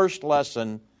absolute first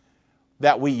lesson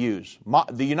that we use.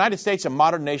 The United States and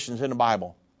modern nations in the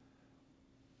Bible.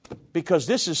 Because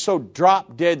this is so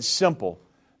drop dead simple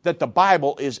that the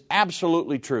Bible is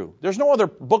absolutely true. There's no other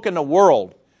book in the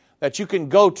world that you can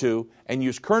go to and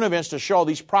use current events to show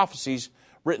these prophecies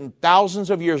written thousands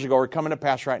of years ago are coming to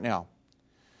pass right now.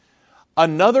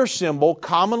 Another symbol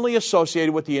commonly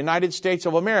associated with the United States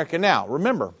of America. Now,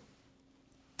 remember,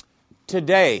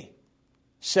 today,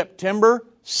 September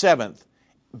 7th,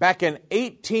 back in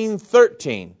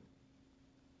 1813,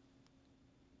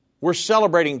 we're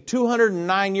celebrating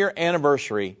 209-year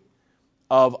anniversary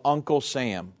of Uncle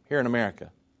Sam here in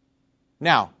America.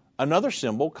 Now, another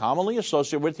symbol commonly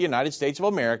associated with the United States of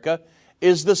America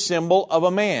is the symbol of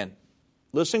a man.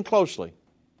 Listen closely.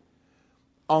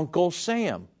 Uncle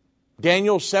Sam.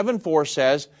 Daniel 7:4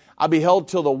 says, I beheld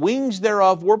till the wings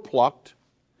thereof were plucked,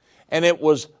 and it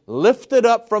was lifted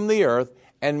up from the earth,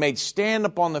 and made stand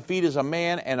upon the feet as a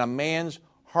man, and a man's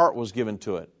heart was given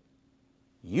to it.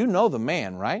 You know the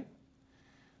man, right?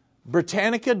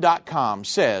 Britannica.com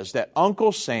says that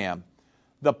Uncle Sam,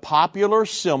 the popular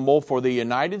symbol for the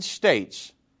United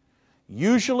States,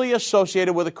 usually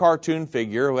associated with a cartoon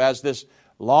figure who has this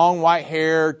long white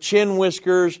hair, chin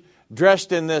whiskers,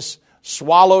 dressed in this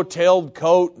swallow-tailed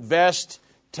coat, vest,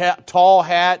 tall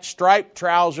hat, striped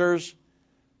trousers.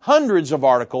 Hundreds of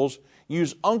articles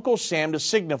use Uncle Sam to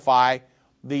signify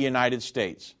the United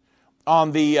States.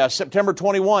 On the September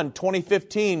 21,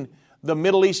 2015, the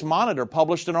Middle East Monitor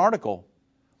published an article.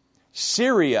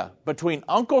 Syria, between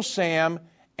Uncle Sam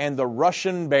and the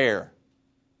Russian bear.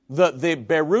 The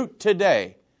Beirut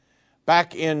Today,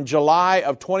 back in July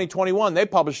of 2021, they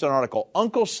published an article,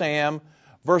 Uncle Sam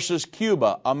versus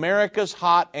Cuba, America's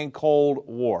Hot and Cold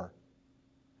War.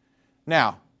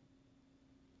 Now,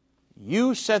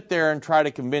 you sit there and try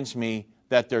to convince me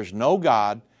that there's no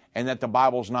God and that the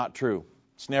Bible's not true.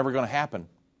 It's never going to happen.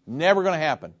 Never going to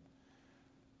happen.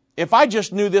 If I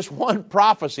just knew this one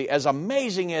prophecy, as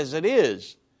amazing as it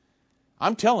is,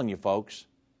 I'm telling you, folks,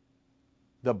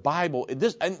 the Bible,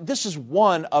 this is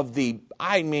one of the,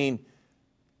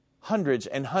 hundreds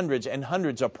and hundreds and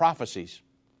hundreds of prophecies.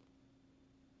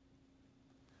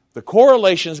 The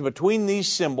correlations between these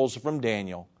symbols from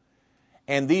Daniel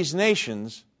and these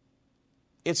nations,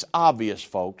 it's obvious,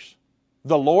 folks.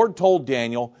 The Lord told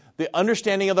Daniel the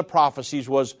understanding of the prophecies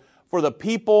was for the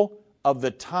people of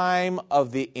the time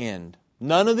of the end.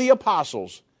 None of the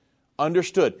apostles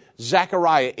understood.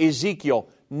 Zechariah, Ezekiel,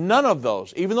 none of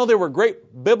those, even though they were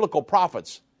great biblical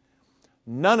prophets,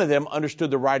 none of them understood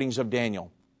the writings of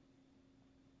Daniel.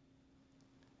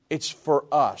 It's for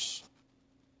us.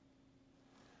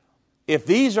 If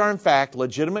these are in fact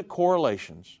legitimate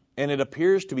correlations, and it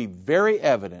appears to be very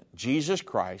evident Jesus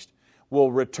Christ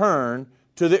will return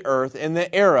to the earth in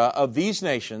the era of these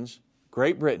nations,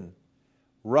 Great Britain,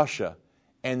 Russia,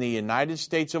 and the United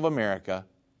States of America,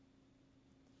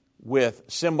 with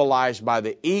symbolized by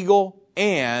the eagle,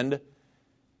 and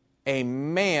a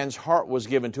man's heart was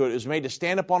given to it. It was made to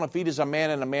stand upon a feet as a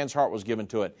man, and a man's heart was given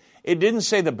to it. It didn't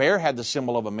say the bear had the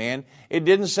symbol of a man. It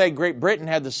didn't say Great Britain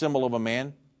had the symbol of a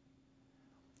man.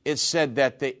 It said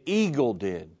that the eagle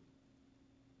did.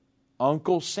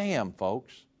 Uncle Sam,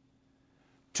 folks.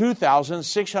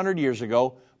 2,600 years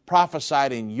ago,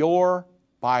 prophesied in your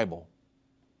Bible.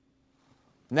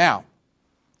 Now,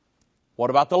 what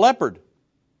about the leopard?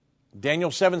 Daniel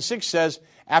 7:6 says,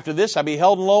 after this I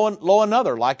beheld and lo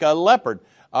another, like a leopard,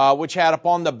 which had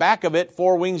upon the back of it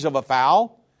 4 wings of a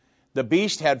fowl. The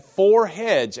beast had 4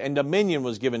 heads, and dominion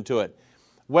was given to it.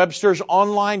 Webster's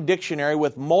online dictionary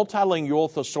with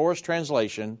multilingual thesaurus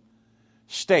translation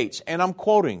states, and I'm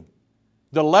quoting,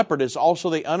 the leopard is also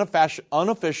the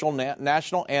unofficial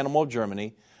national animal of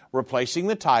Germany, replacing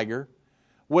the tiger,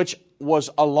 which was,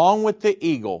 along with the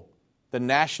eagle, the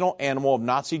national animal of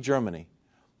Nazi Germany.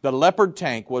 The Leopard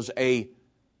tank was a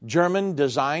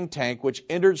German-designed tank which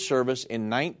entered service in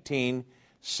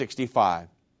 1965.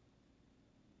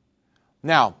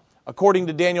 Now, according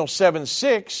to Daniel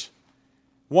 7:6,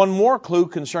 one more clue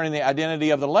concerning the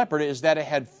identity of the leopard is that it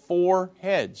had 4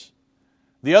 heads.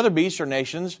 The other beasts or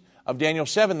nations of Daniel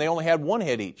 7, they only had 1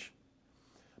 head each.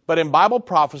 But in Bible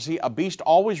prophecy, a beast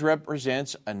always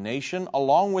represents a nation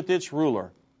along with its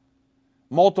ruler.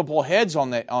 Multiple heads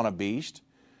on a beast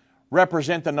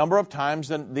represent the number of times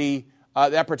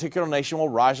that particular nation will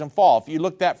rise and fall. If you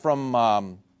look at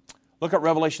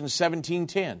Revelation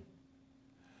 17:10.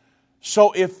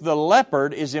 So if the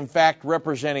leopard is in fact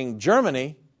representing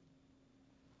Germany,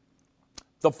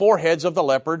 the 4 heads of the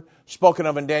leopard spoken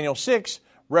of in Daniel 6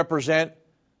 represent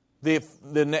the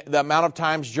amount of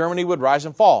times Germany would rise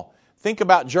and fall. Think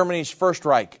about Germany's First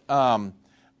Reich.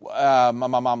 Let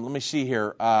me see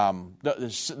here.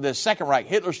 The Second Reich,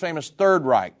 Hitler's famous Third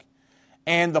Reich,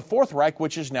 and the Fourth Reich,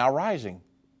 which is now rising.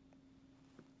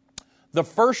 The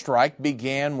First Reich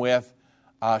began with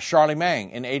Charlemagne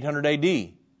in 800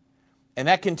 A.D., and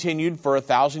that continued for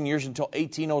 1,000 years until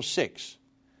 1806.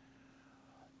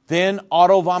 Then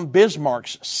Otto von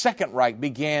Bismarck's Second Reich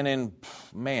began in,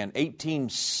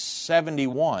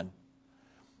 1871.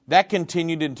 That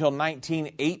continued until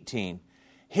 1918.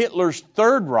 Hitler's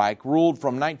Third Reich ruled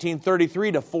from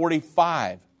 1933 to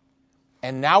 45.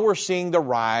 And now we're seeing the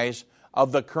rise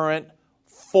of the current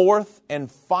Fourth and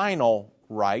final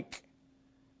Reich,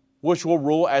 which will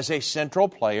rule as a central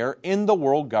player in the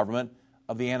world government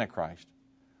of the Antichrist.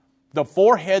 The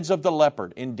 4 heads of the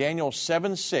leopard in Daniel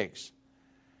 7:6,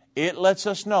 it lets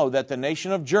us know that the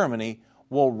nation of Germany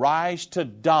will rise to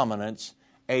dominance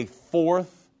a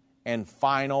 4th and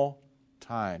final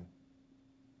time.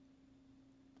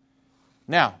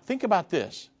 Now, think about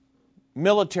this.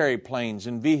 Military planes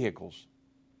and vehicles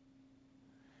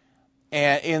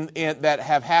and that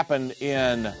have happened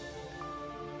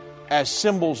as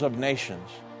symbols of nations.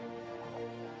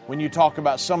 When you talk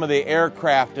about some of the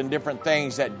aircraft and different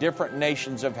things that different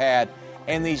nations have had,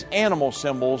 and these animal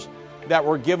symbols that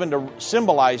were given to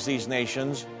symbolize these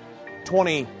nations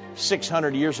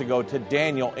 2,600 years ago to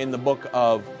Daniel in the book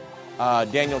of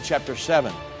Daniel chapter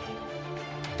 7.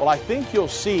 Well, I think you'll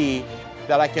see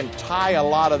that I can tie a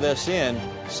lot of this in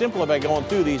simply by going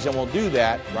through these, and we'll do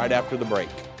that right after the break.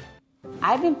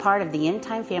 I've been part of the End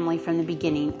Time family from the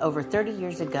beginning over 30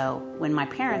 years ago when my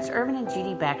parents, Irvin and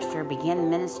Judy Baxter, began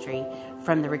ministry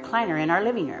from the recliner in our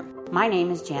living room. My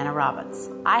name is Jana Robbins.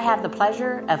 I have the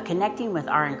pleasure of connecting with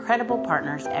our incredible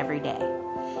partners every day.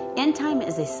 End Time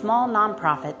is a small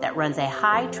nonprofit that runs a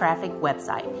high-traffic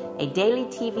website, a daily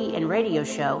TV and radio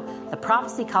show, the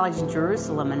Prophecy College in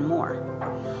Jerusalem, and more.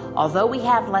 Although we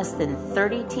have less than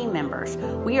 30 team members,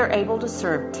 we are able to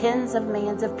serve tens of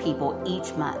millions of people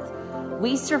each month.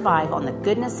 We survive on the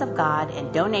goodness of God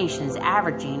and donations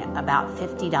averaging about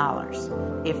 $50.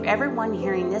 If everyone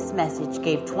hearing this message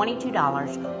gave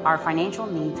 $22, our financial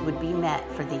needs would be met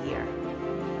for the year.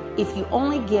 If you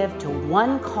only give to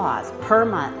one cause per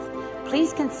month,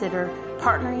 please consider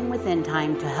partnering with End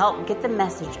Time to help get the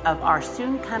message of our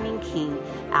soon-coming King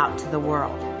out to the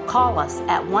world. Call us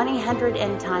at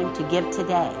 1-800-END-TIME to give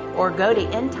today, or go to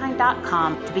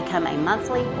endtime.com to become a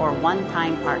monthly or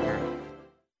one-time partner.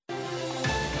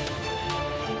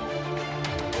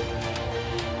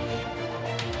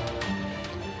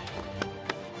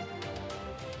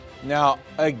 Now,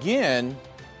 again,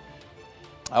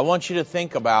 I want you to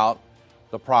think about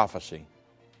the prophecy.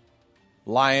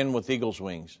 Lion with eagle's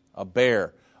wings, a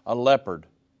bear, a leopard,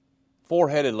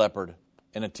 4-headed leopard,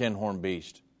 and a 10-horned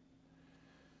beast.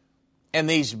 And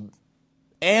these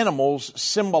animals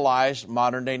symbolize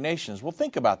modern-day nations. Well,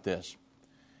 think about this.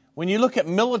 When you look at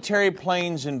military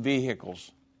planes and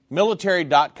vehicles,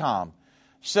 military.com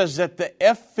says that the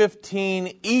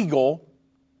F-15 Eagle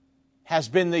has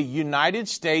been the United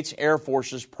States Air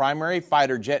Force's primary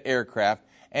fighter jet aircraft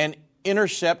and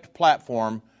intercept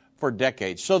platform for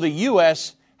decades. So the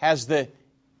U.S. has the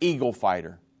Eagle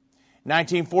fighter.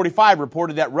 1945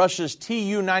 reported that Russia's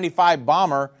Tu-95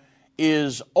 bomber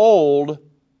is old,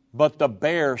 but the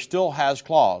bear still has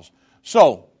claws.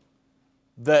 So,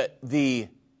 the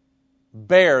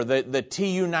bear, the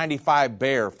Tu-95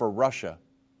 bear for Russia.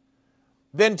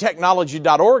 Then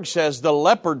Technology.org says the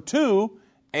Leopard 2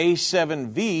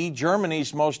 A7V,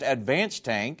 Germany's most advanced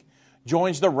tank,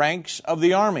 joins the ranks of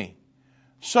the Army.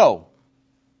 So,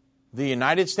 the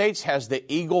United States has the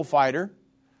Eagle fighter,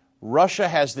 Russia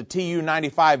has the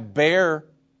Tu-95 Bear,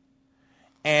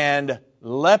 and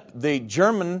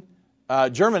Germany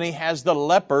has the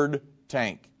Leopard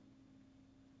tank.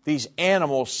 These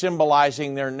animals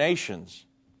symbolizing their nations.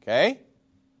 Okay?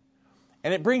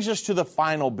 And it brings us to the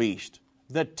final beast,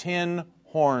 the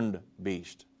 10-horned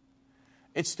beast.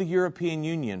 It's the European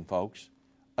Union, folks.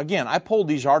 Again, I pulled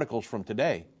these articles from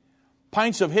today.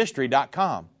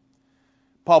 PintsOfHistory.com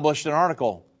published an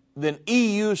article, The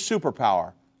EU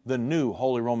Superpower, the New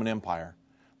Holy Roman Empire.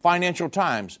 Financial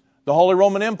Times, the Holy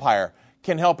Roman Empire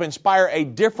can help inspire a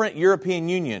different European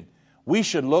Union. We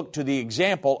should look to the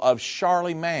example of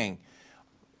Charlemagne.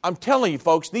 I'm telling you,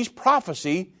 folks, this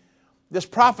prophecy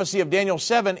of Daniel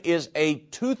 7 is a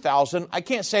 2,000, I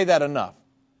can't say that enough.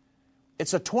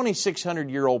 It's a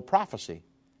 2,600-year-old prophecy.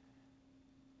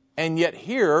 And yet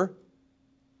here,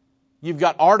 you've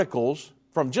got articles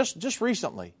from just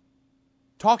recently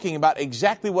talking about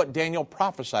exactly what Daniel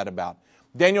prophesied about.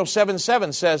 Daniel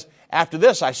 7:7 says, "After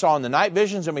this I saw in the night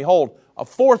visions, and behold, a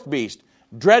fourth beast,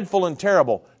 dreadful and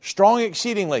terrible, strong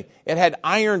exceedingly. It had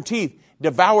iron teeth,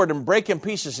 devoured and brake in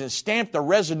pieces, and stamped the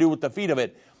residue with the feet of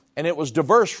it. And it was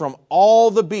diverse from all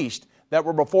the beasts that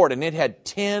were before it, and it had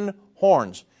 10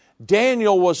 horns.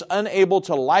 Daniel was unable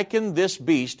to liken this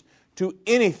beast to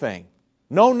anything.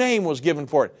 No name was given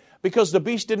for it, because the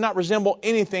beast did not resemble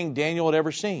anything Daniel had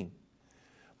ever seen.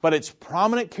 But its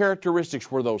prominent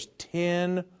characteristics were those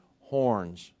 10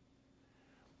 horns.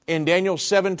 In Daniel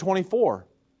 7:24,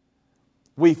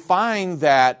 we find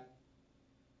that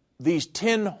these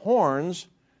 10 horns,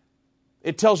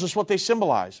 it tells us what they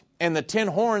symbolize. And the 10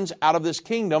 horns out of this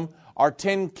kingdom are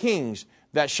 10 kings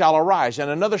that shall arise, and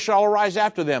another shall arise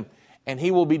after them, and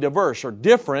he will be diverse or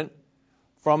different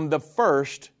from the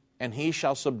first, and he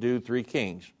shall subdue 3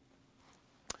 kings.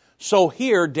 So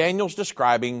here, Daniel's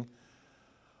describing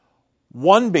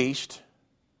one beast,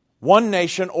 one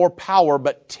nation or power,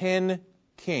 but 10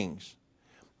 kings.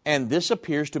 And this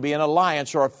appears to be an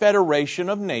alliance or a federation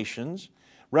of nations.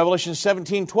 Revelation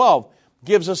 17:12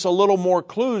 gives us a little more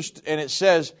clues, and it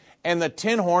says, "And the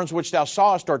 10 horns which thou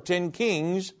sawest are 10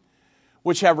 kings,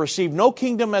 which have received no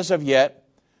kingdom as of yet,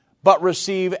 but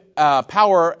receive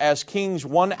power as kings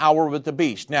 1 hour with the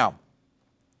beast." Now,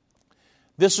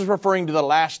 this is referring to the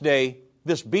last day.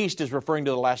 This beast is referring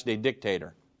to the last day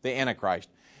dictator, the Antichrist.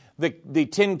 The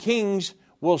 10 kings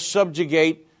will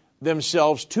subjugate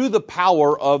themselves to the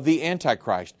power of the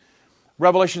Antichrist.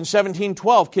 Revelation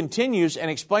 17:12 continues and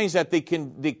explains that the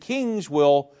kings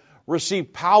will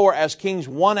receive power as kings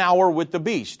 1 hour with the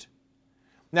beast.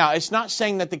 Now, it's not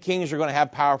saying that the kings are going to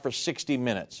have power for 60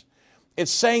 minutes.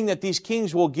 It's saying that these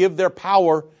kings will give their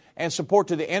power and support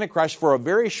to the Antichrist for a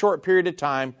very short period of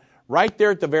time, right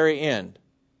there at the very end.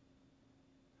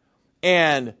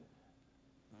 And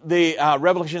the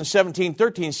Revelation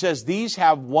 17:13 says, "These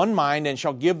have one mind and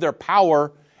shall give their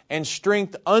power and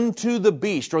strength unto the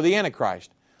beast," or the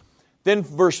Antichrist. Then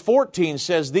verse 14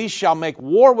 says, "These shall make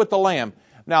war with the Lamb."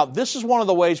 Now, this is one of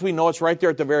the ways we know it's right there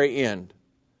at the very end.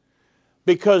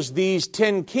 Because these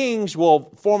 10 kings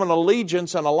will form an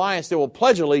allegiance, an alliance, they will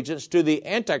pledge allegiance to the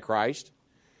Antichrist.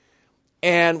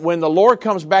 And when the Lord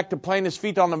comes back to plant his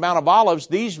feet on the Mount of Olives,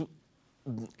 these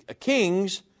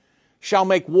kings shall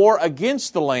make war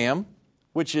against the Lamb,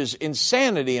 which is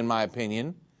insanity in my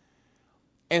opinion.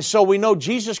 And so we know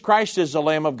Jesus Christ is the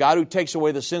Lamb of God who takes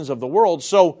away the sins of the world.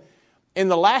 So in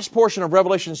the last portion of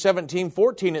Revelation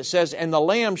 17:14 it says, "And the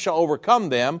Lamb shall overcome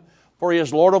them, for he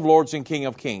is Lord of lords and King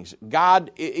of kings."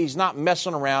 God, he's not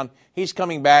messing around. He's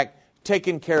coming back,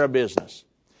 taking care of business.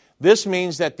 This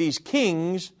means that these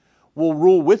kings will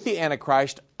rule with the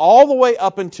Antichrist all the way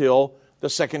up until the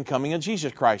second coming of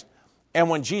Jesus Christ. And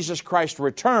when Jesus Christ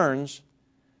returns,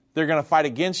 they're going to fight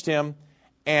against him.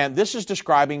 And this is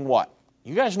describing what?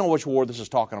 You guys know which war this is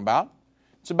talking about.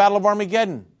 It's the Battle of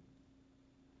Armageddon.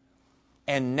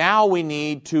 And now we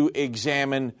need to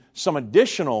examine some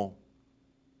additional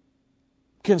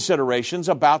considerations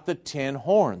about the 10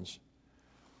 horns.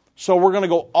 So we're going to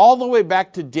go all the way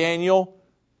back to Daniel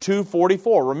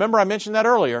 2:44. Remember I mentioned that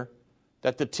earlier,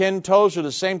 that the 10 toes are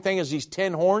the same thing as these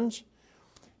 10 horns?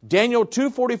 Daniel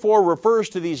 2:44 refers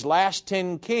to these last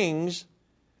 10 kings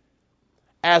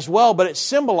as well, but it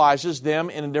symbolizes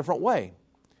them in a different way.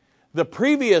 The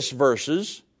previous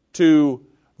verses to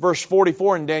verse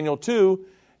 44 in Daniel 2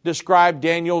 describe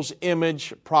Daniel's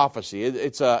image prophecy.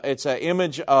 It's an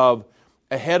image of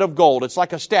a head of gold. It's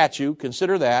like a statue,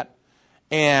 consider that.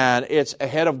 And it's a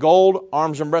head of gold,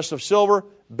 arms and breasts of silver,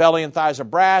 belly and thighs of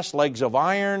brass, legs of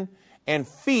iron, and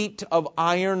feet of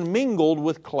iron mingled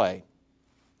with clay.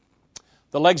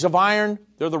 The legs of iron,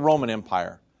 they're the Roman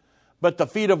Empire. But the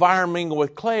feet of iron mingled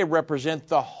with clay represent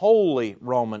the Holy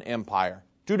Roman Empire.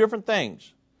 Two different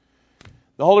things.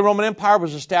 The Holy Roman Empire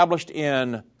was established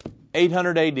in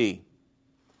 800 AD.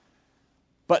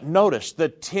 But notice the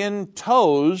 10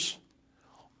 toes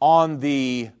of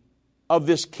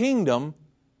this kingdom,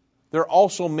 they're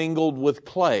also mingled with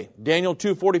clay. Daniel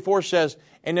 2:44 says,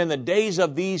 and in the days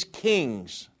of these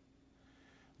kings,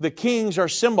 the kings are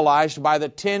symbolized by the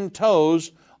 10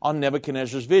 toes on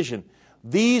Nebuchadnezzar's vision.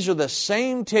 These are the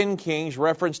same 10 kings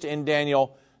referenced in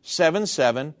Daniel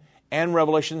 7:7 and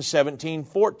Revelation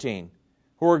 17:14,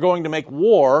 who are going to make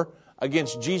war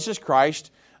against Jesus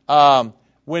Christ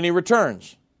when He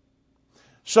returns.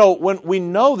 So when we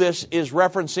know this is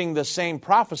referencing the same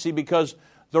prophecy, because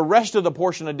the rest of the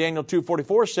portion of Daniel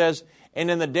 2:44 says, and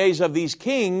in the days of these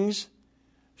kings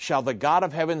shall the God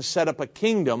of heaven set up a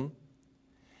kingdom,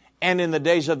 and in the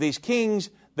days of these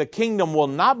kings the kingdom will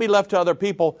not be left to other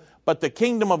people, but the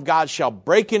kingdom of God shall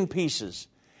break in pieces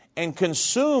and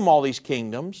consume all these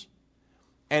kingdoms,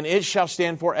 and it shall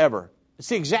stand forever. It's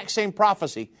the exact same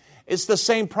prophecy. It's the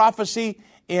same prophecy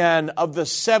of the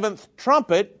seventh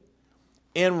trumpet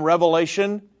in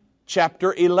Revelation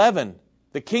chapter 11.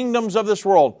 The kingdoms of this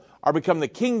world are become the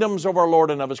kingdoms of our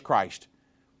Lord and of His Christ.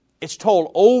 It's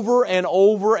told over and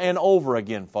over and over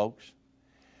again, folks.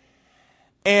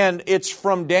 And it's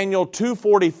from Daniel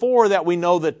 2:44 that we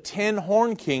know the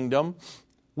 10-horn kingdom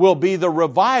will be the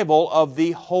revival of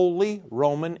the Holy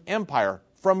Roman Empire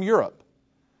from Europe.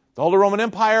 The Holy Roman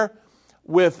Empire,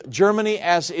 with Germany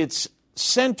as its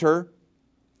center,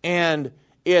 and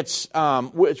it's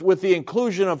with the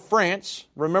inclusion of France.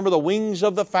 Remember the wings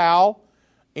of the fowl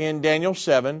in Daniel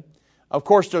 7. Of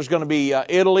course, there's going to be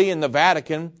Italy and the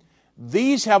Vatican.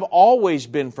 These have always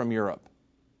been from Europe.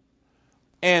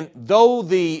 And though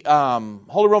the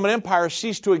Holy Roman Empire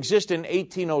ceased to exist in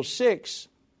 1806,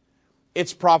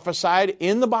 it's prophesied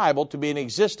in the Bible to be in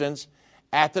existence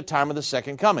at the time of the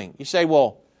second coming. You say,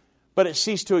 well, but it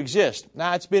ceased to exist.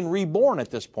 Now, it's been reborn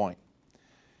at this point.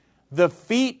 The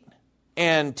feet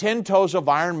and 10 toes of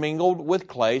iron mingled with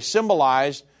clay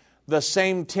symbolize the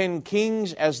same 10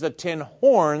 kings as the 10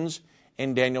 horns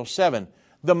in Daniel 7.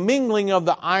 The mingling of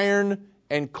the iron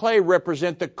and clay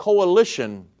represent the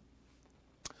coalition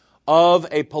of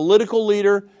a political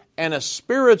leader and a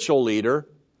spiritual leader,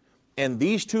 and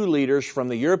these two leaders from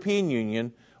the European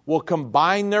Union will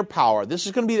combine their power. This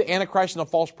is going to be the Antichrist and the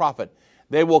false prophet.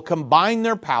 They will combine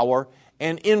their power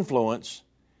and influence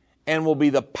and will be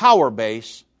the power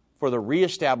base for the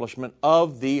reestablishment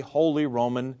of the Holy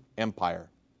Roman Empire.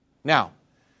 Now,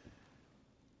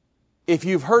 if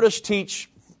you've heard us teach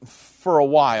for a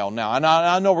while now, and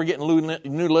I know we're getting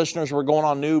new listeners, we're going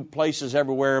on new places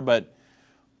everywhere, but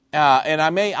and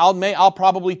I'll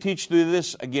probably teach through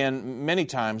this again many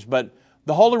times, but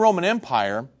the Holy Roman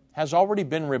Empire has already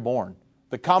been reborn.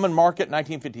 The Common Market in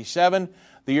 1957,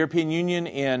 the European Union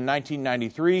in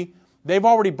 1993, they've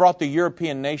already brought the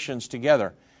European nations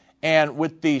together. And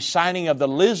with the signing of the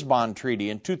Lisbon Treaty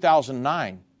in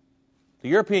 2009, the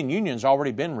European Union's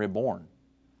already been reborn.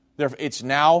 It's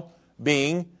now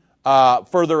being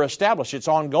further established. It's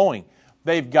ongoing.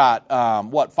 They've got,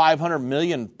 500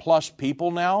 million plus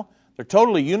people now. They're a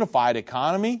totally unified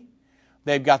economy.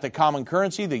 They've got the common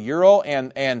currency, the euro,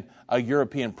 and a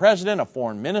European president, a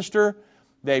foreign minister.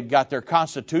 They've got their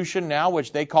constitution now,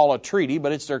 which they call a treaty,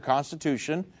 but it's their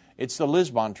constitution. It's the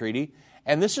Lisbon Treaty.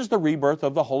 And this is the rebirth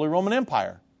of the Holy Roman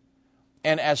Empire.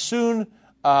 And as soon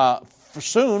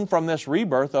from this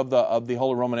rebirth of the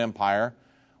Holy Roman Empire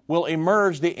will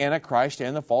emerge the Antichrist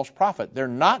and the false prophet. They're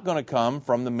not going to come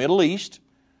from the Middle East.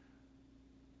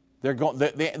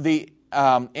 The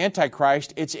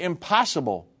Antichrist, it's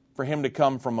impossible for him to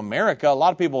come from America. A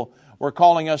lot of people were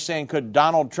calling us saying, could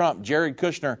Donald Trump, Jared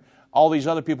Kushner, all these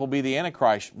other people be the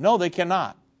Antichrist? No, they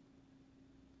cannot.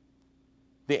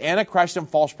 The Antichrist and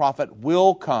false prophet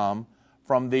will come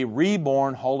from the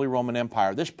reborn Holy Roman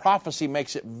Empire. This prophecy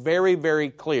makes it very, very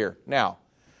clear. Now,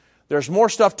 there's more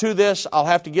stuff to this. I'll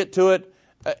have to get to it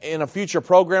in a future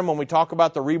program when we talk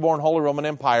about the reborn Holy Roman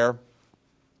Empire.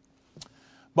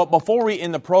 But before we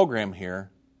end the program here,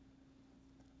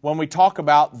 when we talk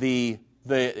about in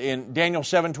Daniel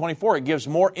 7:24, it gives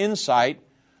more insight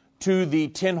to the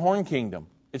 10-horn kingdom.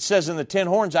 It says in the 10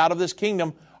 horns, out of this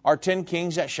kingdom are 10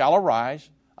 kings that shall arise.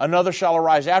 Another shall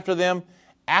arise after them,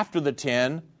 after the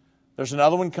 10, there's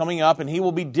another one coming up, and he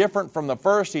will be different from the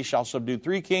first. He shall subdue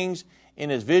 3 kings in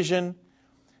his vision.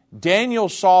 Daniel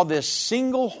saw this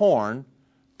single horn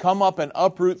come up and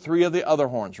uproot 3 of the other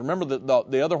horns. Remember,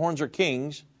 the other horns are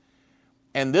kings,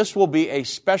 and this will be a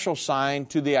special sign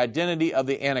to the identity of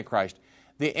the Antichrist.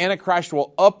 The Antichrist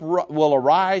will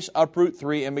arise, uproot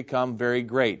 3, and become very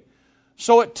great.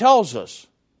 So it tells us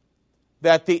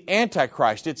that the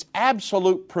Antichrist, it's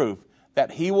absolute proof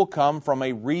that he will come from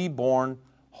a reborn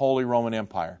Holy Roman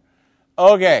Empire.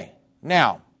 Okay,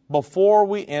 now, before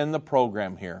we end the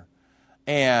program here,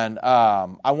 and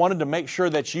I wanted to make sure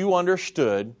that you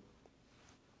understood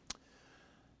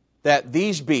that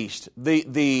these beasts,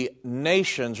 the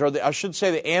nations, or I should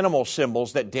say the animal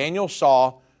symbols that Daniel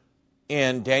saw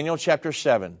in Daniel chapter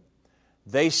 7,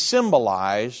 they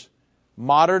symbolize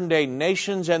modern-day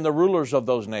nations and the rulers of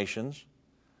those nations.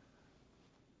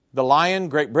 The lion,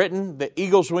 Great Britain; the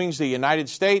eagle's wings, the United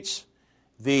States;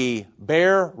 the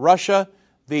bear, Russia;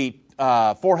 the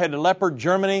four-headed leopard,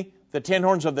 Germany; the 10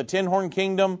 horns of the 10-horn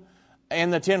kingdom,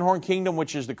 and the 10-horn kingdom,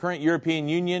 which is the current European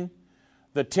Union;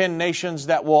 the 10 nations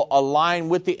that will align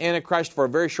with the Antichrist for a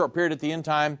very short period at the end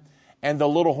time; and the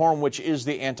little horn, which is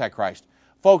the Antichrist.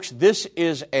 Folks, this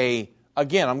is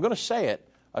again, I'm going to say it,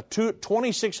 a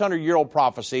 2,600-year-old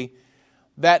prophecy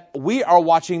that we are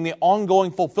watching the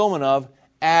ongoing fulfillment of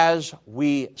as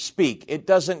we speak. It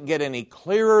doesn't get any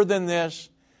clearer than this.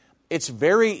 It's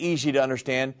very easy to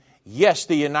understand. Yes,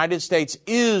 the United States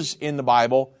is in the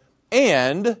Bible,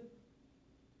 and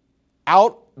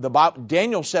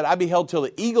Daniel said, I beheld till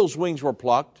the eagle's wings were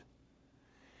plucked,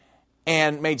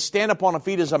 and made stand upon a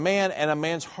feet as a man, and a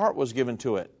man's heart was given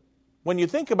to it. When you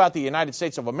think about the United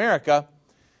States of America,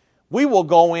 we will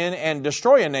go in and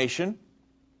destroy a nation,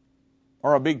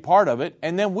 or a big part of it,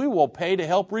 and then we will pay to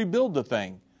help rebuild the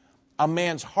thing. A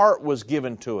man's heart was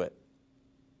given to it.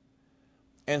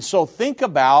 And so think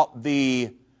about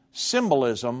the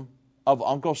symbolism of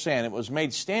Uncle Sam. It was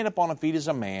made stand upon a feet as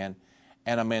a man,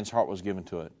 and a man's heart was given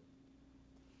to it.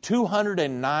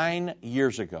 209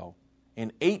 years ago,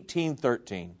 in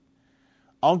 1813,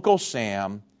 Uncle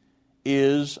Sam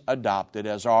is adopted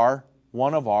as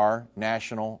one of our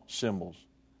national symbols.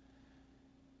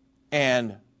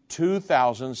 And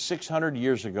 2,600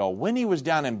 years ago, when he was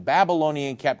down in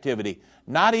Babylonian captivity,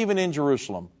 not even in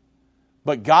Jerusalem,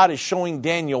 but God is showing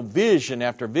Daniel vision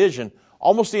after vision.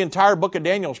 Almost the entire book of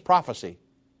Daniel is prophecy.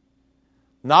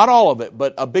 Not all of it,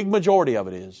 but a big majority of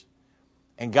it is.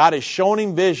 And God is showing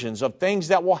him visions of things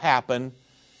that will happen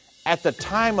at the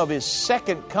time of his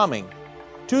second coming,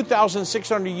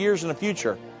 2,600 years in the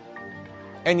future.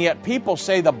 And yet people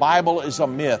say the Bible is a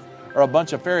myth or a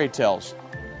bunch of fairy tales.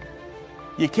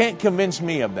 You can't convince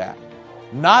me of that.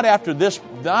 Not after this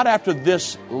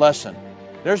lesson.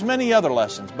 There's many other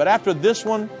lessons, but after this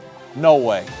one, no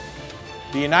way.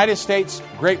 The United States,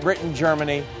 Great Britain,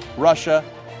 Germany, Russia,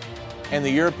 and the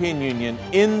European Union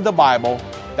in the Bible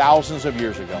thousands of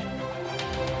years ago.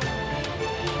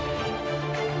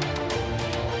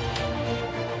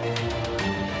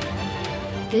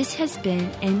 This has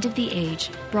been End of the Age,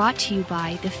 brought to you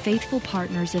by the faithful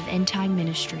partners of End Time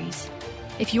Ministries.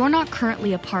 If you're not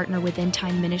currently a partner with End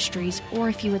Time Ministries, or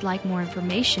if you would like more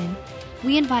information,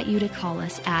 we invite you to call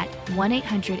us at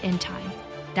 1-800-END-TIME.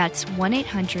 That's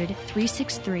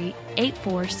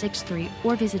 1-800-363-8463,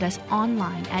 or visit us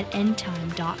online at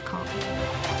endtime.com.